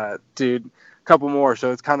got a couple more.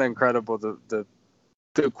 So it's kind of incredible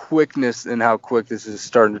the quickness and how quick this is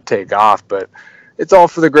starting to take off. But it's all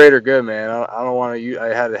for the greater good, man. I don't want to. I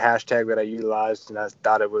had a hashtag that I utilized, and I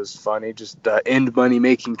thought it was funny. Just end money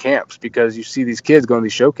making camps, because you see these kids going to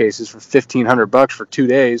these showcases for $1,500 for 2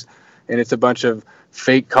 days, and it's a bunch of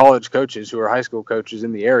fake college coaches who are high school coaches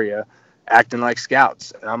in the area acting like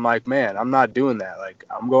scouts. And I'm like, man, I'm not doing that. Like,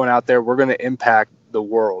 I'm going out there. We're going to impact the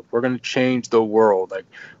world. We're going to change the world. Like,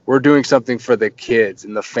 we're doing something for the kids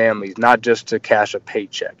and the families, not just to cash a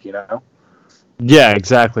paycheck, Yeah,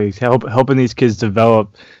 exactly. Helping these kids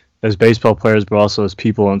develop as baseball players, but also as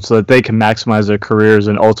people, and so that they can maximize their careers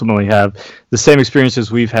and ultimately have the same experiences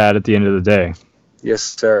we've had at the end of the day. Yes,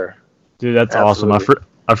 sir. Dude, that's Absolutely. Awesome.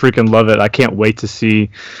 I freaking love it. I can't wait to see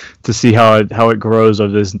how it grows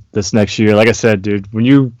over this next year. Like I said, dude, when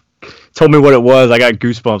you told me what it was, I got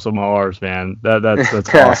goosebumps on my arms, man.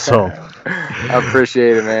 That's awesome. I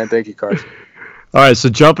appreciate it, man. Thank you, Carson. All right, so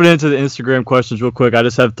jumping into the Instagram questions real quick, I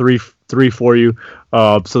just have three for you.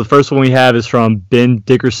 So the first one we have is from Ben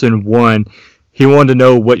Dickerson 1. He wanted to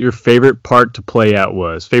know what your favorite park to play at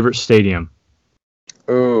was, favorite stadium.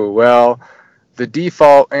 Oh, well, the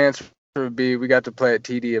default answer would be we got to play at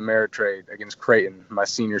TD Ameritrade against Creighton my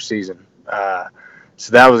senior season.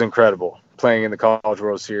 So that was incredible, playing in the College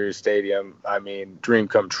World Series stadium. I mean, dream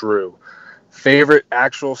come true. Favorite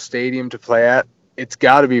actual stadium to play at? It's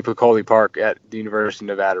got to be Peccole Park at the University of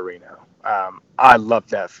Nevada, Reno. I love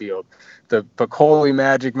that field. The Peccole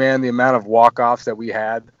magic, man, the amount of walk-offs that we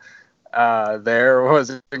had there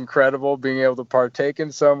was incredible. Being able to partake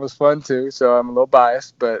in some was fun too, so I'm a little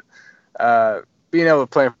biased. But being able to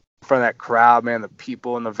play in front of that crowd, man, the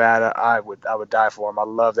people in Nevada, I would die for them. I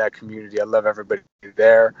love that community. I love everybody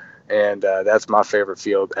there, and that's my favorite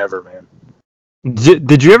field ever, man.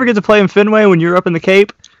 Did you ever get to play in Fenway when you were up in the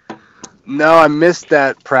Cape? No, I missed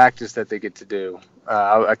that practice that they get to do.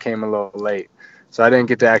 I came a little late, so I didn't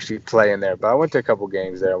get to actually play in there. But I went to a couple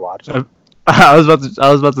games there and watched them. I was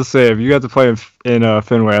about to say, if you got to play in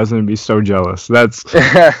Fenway, I was going to be so jealous. That's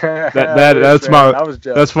that's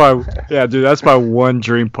my one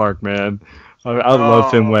dream park, man. I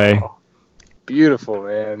love Fenway. Beautiful,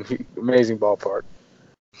 man. Amazing ballpark.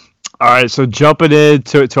 All right, so jumping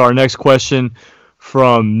into our next question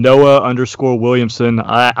from Noah_Williamson.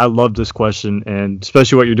 I love this question, and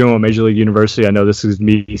especially what you're doing with Major League University. I know this is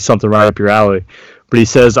me something right up your alley. But he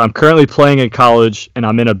says, I'm currently playing in college, and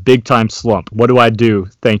I'm in a big-time slump. What do I do?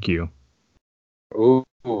 Thank you. Ooh,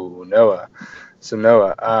 Noah. So,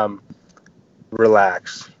 Noah,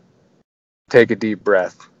 relax. Take a deep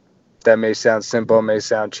breath. That may sound simple, may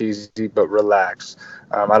sound cheesy, but relax.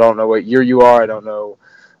 I don't know what year you are. I don't know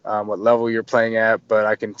what level you're playing at, but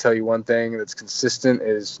I can tell you one thing that's consistent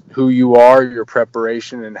is who you are, your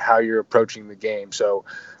preparation, and how you're approaching the game. So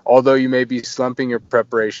although you may be slumping, your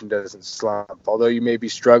preparation doesn't slump. Although you may be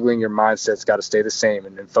struggling, your mindset's got to stay the same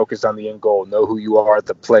and focus on the end goal. Know who you are at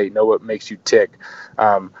the plate. Know what makes you tick.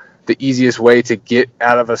 The easiest way to get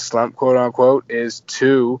out of a slump, quote unquote, is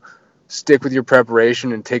to stick with your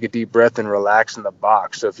preparation and take a deep breath and relax in the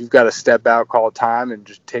box. So if you've got to step out, call time, and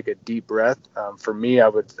just take a deep breath. For me, I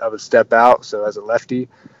would step out. So as a lefty,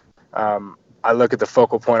 I look at the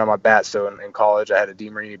focal point on my bat. So in college, I had a D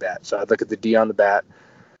Marini bat. So I'd look at the D on the bat,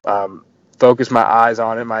 focus my eyes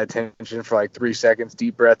on it, my attention for like 3 seconds,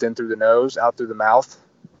 deep breath in through the nose, out through the mouth,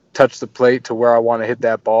 touch the plate to where I want to hit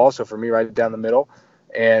that ball. So for me, right down the middle,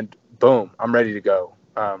 and boom, I'm ready to go.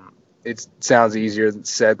 It sounds easier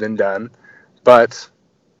said than done, but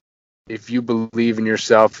if you believe in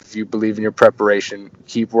yourself, if you believe in your preparation,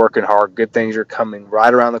 keep working hard. Good things are coming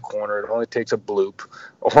right around the corner. It only takes a bloop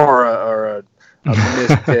or a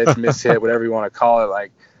missed pitch, miss hit, whatever you want to call it.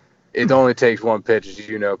 Like, it only takes one pitch, as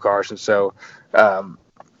you know, Carson. So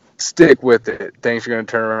stick with it. Things are going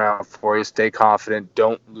to turn around for you. Stay confident.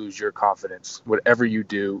 Don't lose your confidence. Whatever you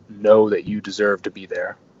do, know that you deserve to be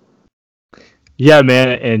there. Yeah, man,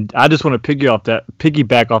 and I just want to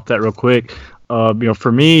piggyback off that real quick.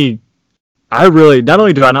 For me, I really not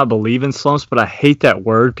only do I not believe in slumps, but I hate that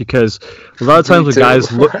word because a lot of times when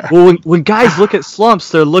guys look, when guys look at slumps,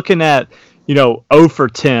 they're looking at 0 for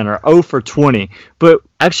 10 or 0 for 20. But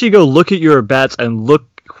actually, go look at your at bats and look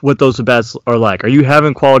what those at bats are like. Are you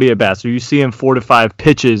having quality at bats? Are you seeing 4 to 5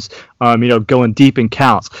 pitches? Going deep in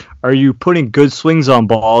counts. Are you putting good swings on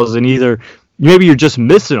balls and either maybe you're just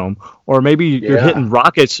missing them, or maybe you're hitting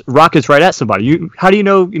rockets right at somebody. How do you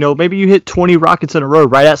know? Maybe you hit 20 rockets in a row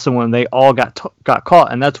right at someone, and they all got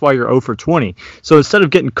caught, and that's why you're 0 for 20. So instead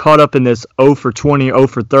of getting caught up in this 0 for 20, 0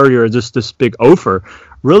 for 30, or just this big 0 for,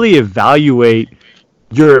 really evaluate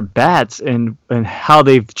your at bats and how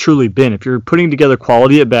they've truly been. If you're putting together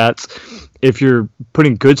quality at bats, if you're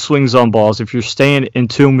putting good swings on balls, if you're staying in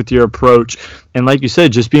tune with your approach, and like you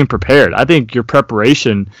said, just being prepared. I think your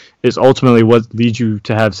preparation is ultimately what leads you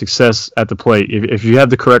to have success at the plate. If you have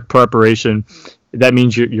the correct preparation, that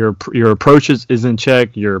means your approach is in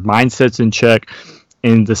check, your mindset's in check,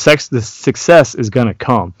 and the success is going to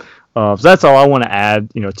come. So that's all I want to add,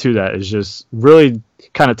 to that is just really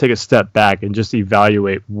kind of take a step back and just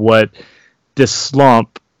evaluate what this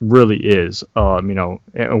slump really is,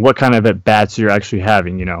 and what kind of at bats you're actually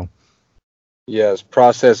having, Yes,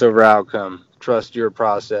 process over outcome. Trust your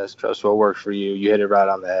process. Trust what works for you. You hit it right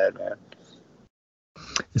on the head, man.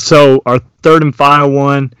 So our third and final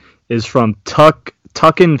one is from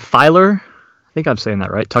Tuckin Filer. I think I'm saying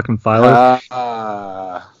that right, Tuckin Filer.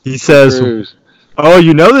 He says, Cruz. "Oh,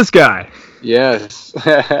 you know this guy." Yes.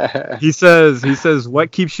 He says,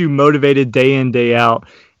 "What keeps you motivated day in, day out,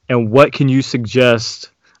 and what can you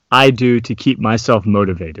suggest I do to keep myself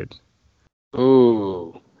motivated?"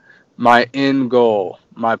 Ooh, my end goal,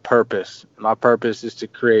 my purpose. My purpose is to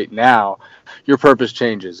create. Now, your purpose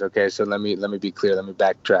changes. Okay, so let me be clear. Let me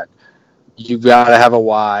backtrack. You've got to have a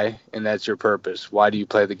why, and that's your purpose. Why do you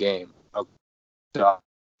play the game? Okay, so I'll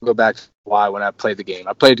go back to why when I played the game.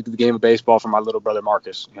 I played the game of baseball for my little brother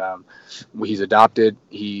Marcus. He's adopted.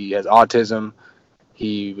 He has autism.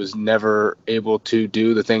 He was never able to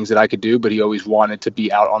do the things that I could do, but he always wanted to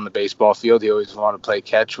be out on the baseball field. He always wanted to play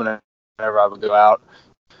catch whenever I would go out,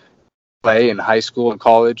 play in high school and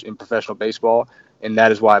college in professional baseball. And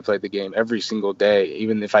that is why I played the game every single day.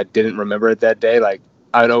 Even if I didn't remember it that day, like,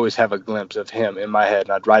 I'd always have a glimpse of him in my head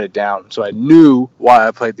and I'd write it down. So I knew why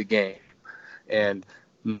I played the game. And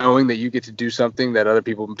knowing that you get to do something that other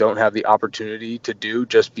people don't have the opportunity to do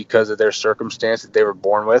just because of their circumstance that they were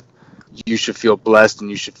born with, you should feel blessed and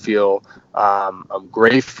you should feel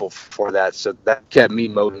grateful for that. So that kept me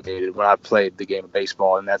motivated when I played the game of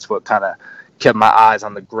baseball, and that's what kind of kept my eyes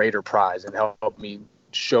on the greater prize and helped me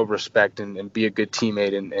show respect and be a good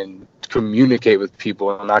teammate and communicate with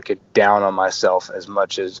people and not get down on myself as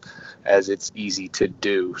much as it's easy to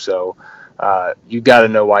do. So you got to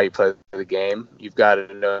know why you play the game. You've got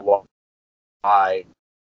to know why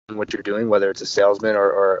what you're doing, whether it's a salesman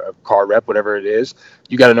or a car rep, whatever it is.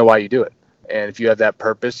 You got to know why you do it. And if you have that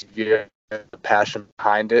purpose, if you have the passion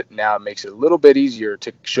behind it, now it makes it a little bit easier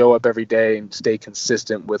to show up every day and stay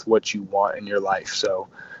consistent with what you want in your life. So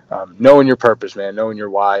knowing your purpose, man, knowing your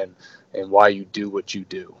why and why you do what you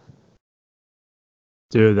do.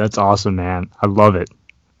 Dude, that's awesome, man. I love it.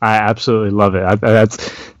 I absolutely love it.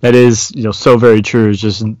 That is so very true. Is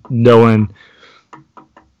just knowing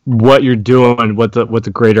what you're doing, what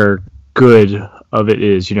the greater good of it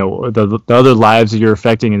is. The other lives that you're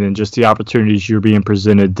affecting, and then just the opportunities you're being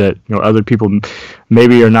presented that other people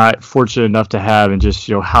maybe are not fortunate enough to have, and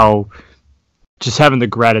just how just having the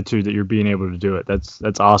gratitude that you're being able to do it.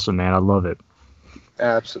 That's awesome, man. I love it.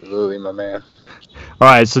 Absolutely, my man. All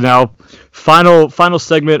right, so now final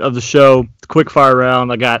segment of the show, quick fire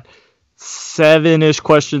round. I got 7-ish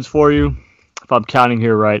questions for you, if I'm counting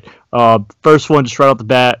here right. First one, just right off the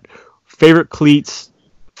bat, favorite cleats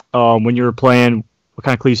when you were playing. What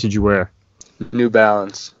kind of cleats did you wear? New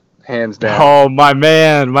Balance, hands down. Oh, my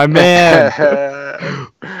man.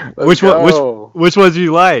 Which ones do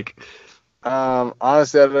you like?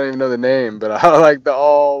 Honestly, I don't even know the name, but I like the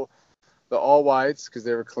all whites because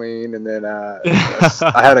they were clean, and then I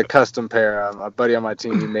had a custom pair. A buddy on my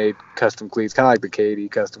team, he made custom cleats, kind of like the Katie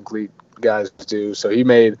custom cleat guys do. So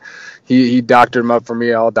he doctored them up for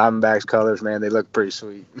me, all Diamondbacks colors. Man, they look pretty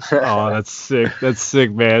sweet. Oh, that's sick. That's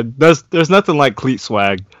sick, man. There's nothing like cleat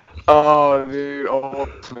swag. Oh, dude,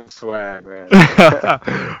 ultimate swag, man.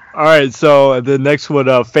 All right, so the next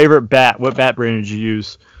one, favorite bat. What bat brand did you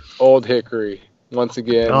use? Old Hickory, once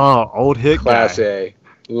again. Oh, Old Hick Class guy. A.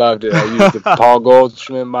 Loved it. I used the Paul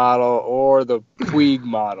Goldschmidt model or the Puig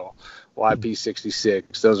model,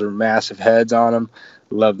 YP66. Those are massive heads on them.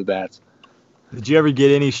 Love the bats. Did you ever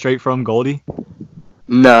get any straight from Goldie?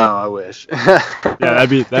 No, I wish. Yeah,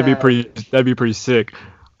 that'd be pretty sick.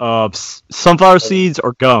 Sunflower seeds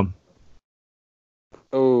or gum?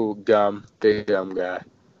 Oh, gum. Big gum guy.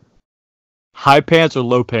 High pants or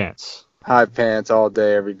low pants? High pants all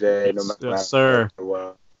day, every day. No matter Yes, sir.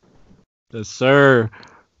 what. Yes, sir.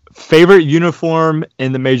 Favorite uniform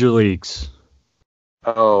in the major leagues?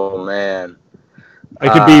 Oh, man.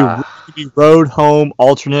 It could be road, home,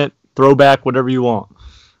 alternate, throwback, whatever you want.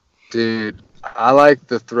 Dude, I like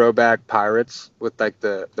the throwback Pirates with like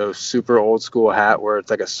those super old school hat where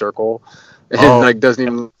it's like a circle. It like doesn't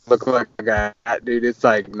even look like a hat, dude. It's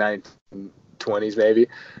like 1920s maybe.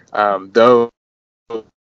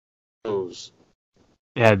 Those.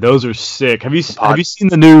 Yeah, those are sick. Have you seen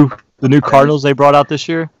the new Cardinals they brought out this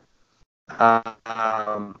year? I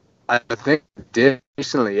think I did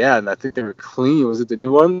recently, yeah, and I think they were clean. Was it the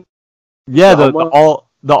new one? Yeah, the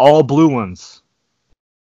all blue ones.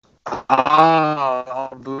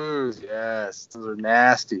 All blues, yes. Those are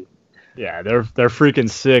nasty. Yeah, they're freaking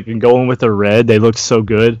sick, and going with the red, they look so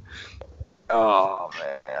good. Oh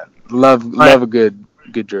man, love a good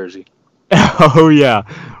jersey. Oh yeah.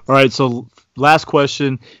 All right, so last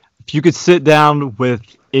question. If you could sit down with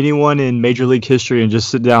anyone in Major League history and just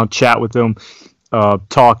sit down, chat with them,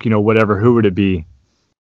 talk, whatever, who would it be?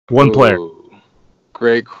 One player.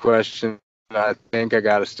 Great question. I think I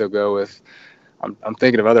got to still go with. I'm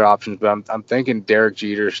thinking of other options, but I'm thinking Derek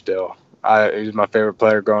Jeter still. He was my favorite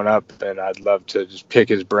player growing up, and I'd love to just pick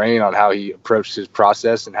his brain on how he approached his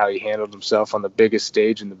process and how he handled himself on the biggest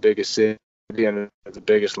stage in the biggest city and the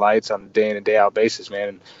biggest lights on a day in and day out basis, man,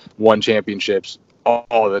 and won championships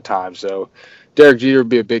all the time. So Derek Jeter would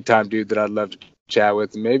be a big time dude that I'd love to chat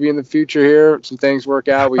with. And maybe in the future here, some things work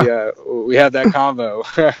out. We have that convo.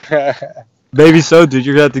 Maybe so, dude.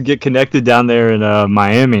 You're gonna have to get connected down there in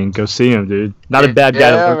Miami and go see him, dude. Not a bad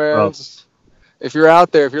guy to learn from. If you're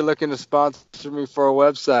out there, if you're looking to sponsor me for a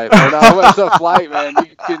website, or no, it's a flight, man,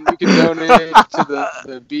 you can donate to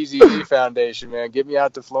the BZG Foundation, man. Get me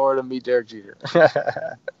out to Florida and meet Derek Jeter.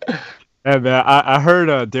 Hey, man, I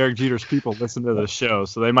heard Derek Jeter's people listen to the show,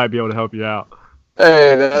 so they might be able to help you out.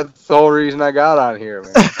 Hey, that's the whole reason I got on here,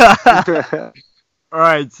 man. All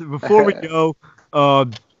right, so before we go,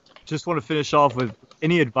 just want to finish off with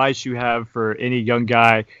any advice you have for any young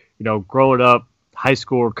guy, growing up, high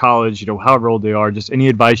school or college, however old they are, just any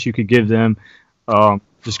advice you could give them,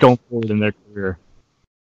 just going forward in their career.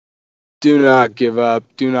 Do not give up.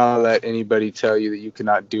 Do not let anybody tell you that you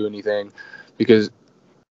cannot do anything, because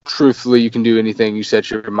truthfully, you can do anything you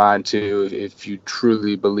set your mind to if you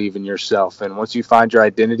truly believe in yourself. And once you find your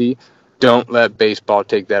identity, don't let baseball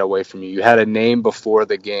take that away from you. You had a name before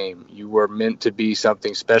the game. You were meant to be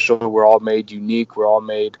something special. We're all made unique. We're all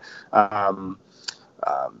made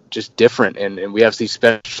just different, and we have these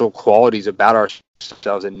special qualities about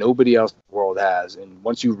ourselves that nobody else in the world has. And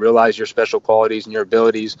once you realize your special qualities and your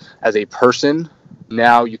abilities as a person,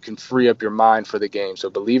 now you can free up your mind for the game. So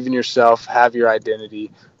believe in yourself, have your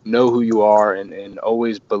identity, know who you are, and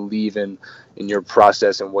always believe in your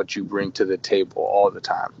process and what you bring to the table all the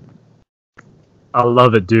time. I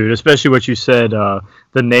love it, dude. Especially what you said, the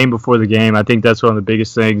name before the game. I think that's one of the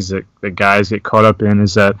biggest things that guys get caught up in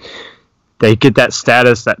is that they get that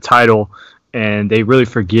status, that title, and they really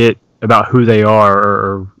forget about who they are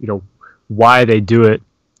or why they do it.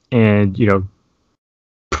 And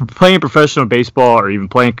playing professional baseball or even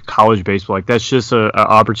playing college baseball, like that's just a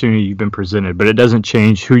opportunity you've been presented, but it doesn't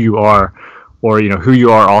change who you are or who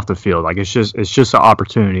you are off the field. Like it's just an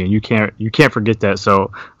opportunity, and you can't forget that.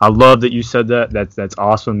 So I love that you said that. That's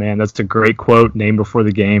awesome, man. That's a great quote. Name before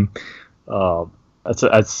the game.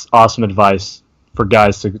 That's awesome advice for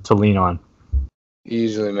guys to lean on.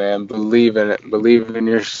 Easily, man. Believe in it. Believe in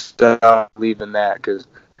your stuff. Believe in that because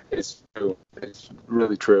it's true. It's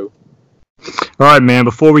really true. All right, man.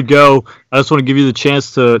 Before we go, I just want to give you the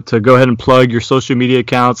chance to go ahead and plug your social media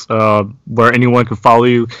accounts where anyone can follow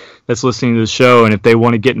you that's listening to the show. And if they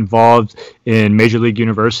want to get involved in Major League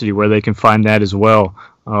University, where they can find that as well.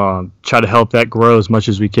 Try to help that grow as much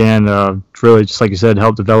as we can. Really, just like you said,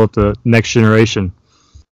 help develop the next generation.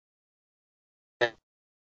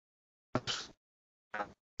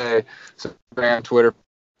 So, on Twitter,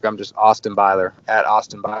 I'm just Austin Byler, at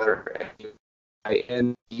Austin Byler,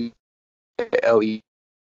 INELE.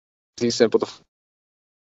 Simple to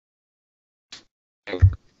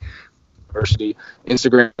University.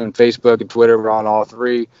 Instagram and Facebook and Twitter, we're on all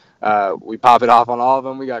three. We pop it off on all of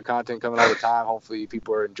them. We got content coming all the time. Hopefully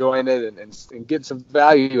people are enjoying it and getting some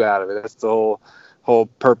value out of it. That's the whole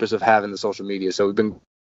purpose of having the social media. So we've been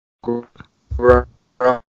growing,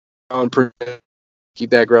 keep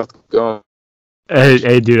that growth going.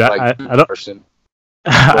 Hey, dude, like, I don't person.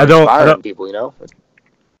 I don't people,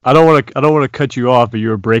 I don't want to cut you off, but you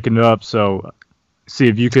were breaking it up. So see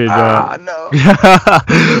if you could no.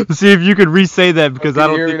 see if you could re-say that because Can I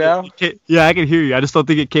don't you hear think me now? Yeah, I can hear you. I just don't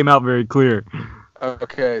think it came out very clear.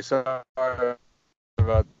 Okay, sorry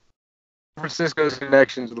about San Francisco's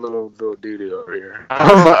connection's a little doo-doo over here.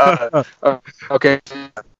 Okay,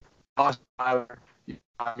 Austin Byler, you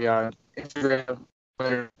can find me on Instagram,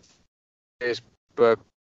 Twitter, Facebook,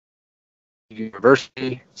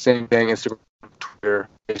 University, same thing, Instagram, Twitter,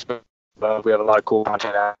 Facebook. We have a lot of cool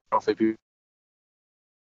content out. Hopefully people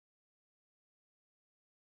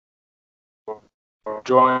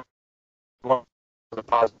join the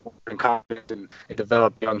positive and confident and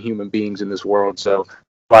develop young human beings in this world. So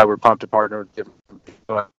why we're pumped to partner with different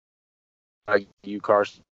people like you,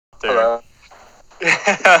 Carson. Hello.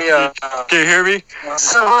 Can you hear me?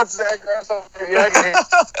 So what's that, yeah, can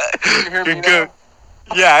you hear me Good. now?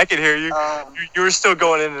 Yeah, I can hear you. You were still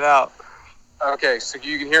going in and out. Okay, so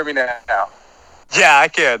you can hear me now. Yeah, I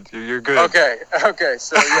can. You're good. Okay.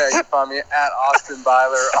 So yeah, you can find me at Austin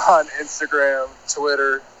Byler on Instagram,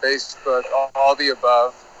 Twitter, Facebook, all the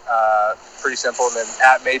above. Pretty simple. And then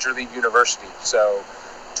at Major League University. So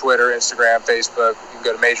Twitter, Instagram, Facebook. You can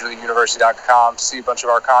go to majorleagueuniversity.com to see a bunch of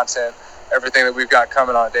our content, everything that we've got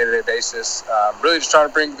coming on a day-to-day basis. Really just trying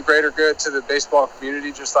to bring the greater good to the baseball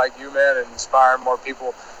community, just like you, man, and inspiring more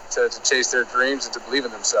people to chase their dreams and to believe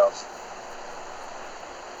in themselves.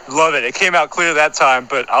 Love it. It came out clear that time,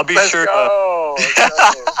 but I'll be sure to.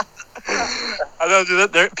 I know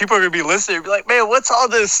people are gonna be listening and be like, "Man, what's all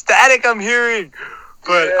this static I'm hearing?"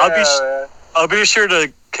 But yeah, I'll be sure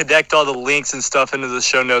to connect all the links and stuff into the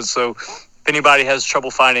show notes. So if anybody has trouble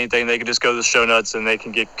finding anything, they can just go to the show notes and they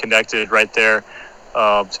can get connected right there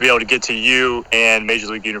to be able to get to you and Major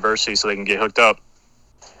League University, so they can get hooked up.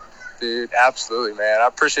 Dude, absolutely, man. I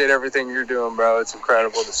appreciate everything you're doing, bro. It's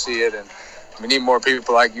incredible to see it, and we need more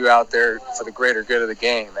people like you out there for the greater good of the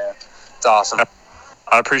game, man. It's awesome.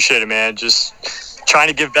 I appreciate it, man. Just trying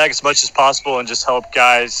to give back as much as possible and just help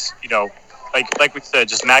guys, like we said,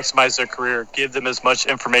 just maximize their career, give them as much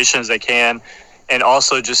information as they can, and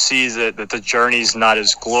also just see that the journey's not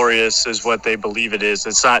as glorious as what they believe it is.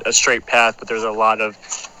 It's not a straight path, but there's a lot of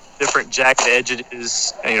different jagged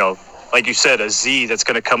edges, like you said, a Z that's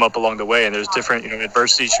going to come up along the way, and there's different,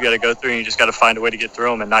 adversities you got to go through, and you just got to find a way to get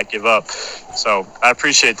through them and not give up. So I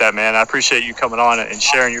appreciate that, man. I appreciate you coming on and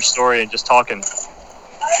sharing your story and just talking.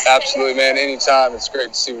 Absolutely, man. Anytime. It's great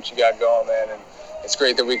to see what you got going, man, and it's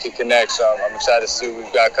great that we can connect. So I'm excited to see what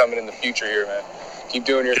we've got coming in the future here, man. Keep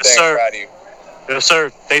doing your thing. Sir. Proud of you. Yes, sir.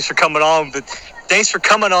 Thanks for coming on. But thanks for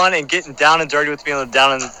coming on and getting down and dirty with me on the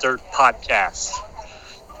Down in the Dirt podcast.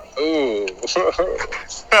 Ooh.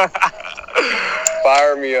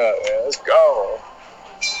 Fire me up, man. Let's go.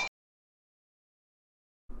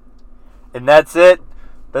 And that's it.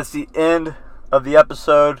 That's the end of the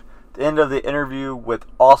episode, the end of the interview with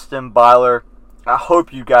Austin Byler. I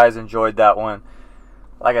hope you guys enjoyed that one.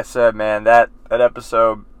 Like I said, man, that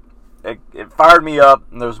episode, it fired me up.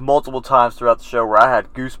 And there was multiple times throughout the show where I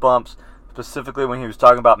had goosebumps specifically when he was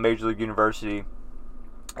talking about Major League University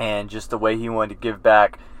and just the way he wanted to give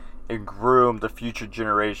back and groom the future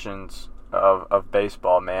generations of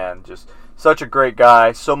baseball, man. Just such a great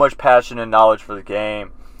guy, so much passion and knowledge for the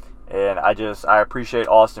game. And I appreciate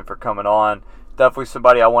Austin for coming on. Definitely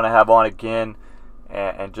somebody I want to have on again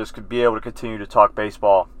and just could be able to continue to talk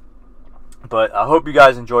baseball. But I hope you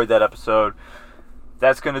guys enjoyed that episode.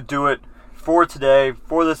 That's going to do it for today,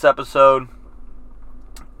 for this episode.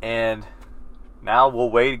 And now we'll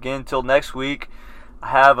wait again until next week.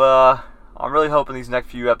 I'm really hoping these next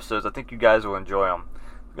few episodes, I think you guys will enjoy them.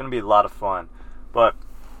 It's going to be a lot of fun. But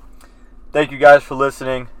thank you guys for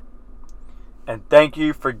listening. And thank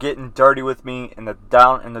you for getting dirty with me in the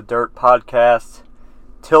Down in the Dirt podcast.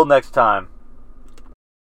 Till next time.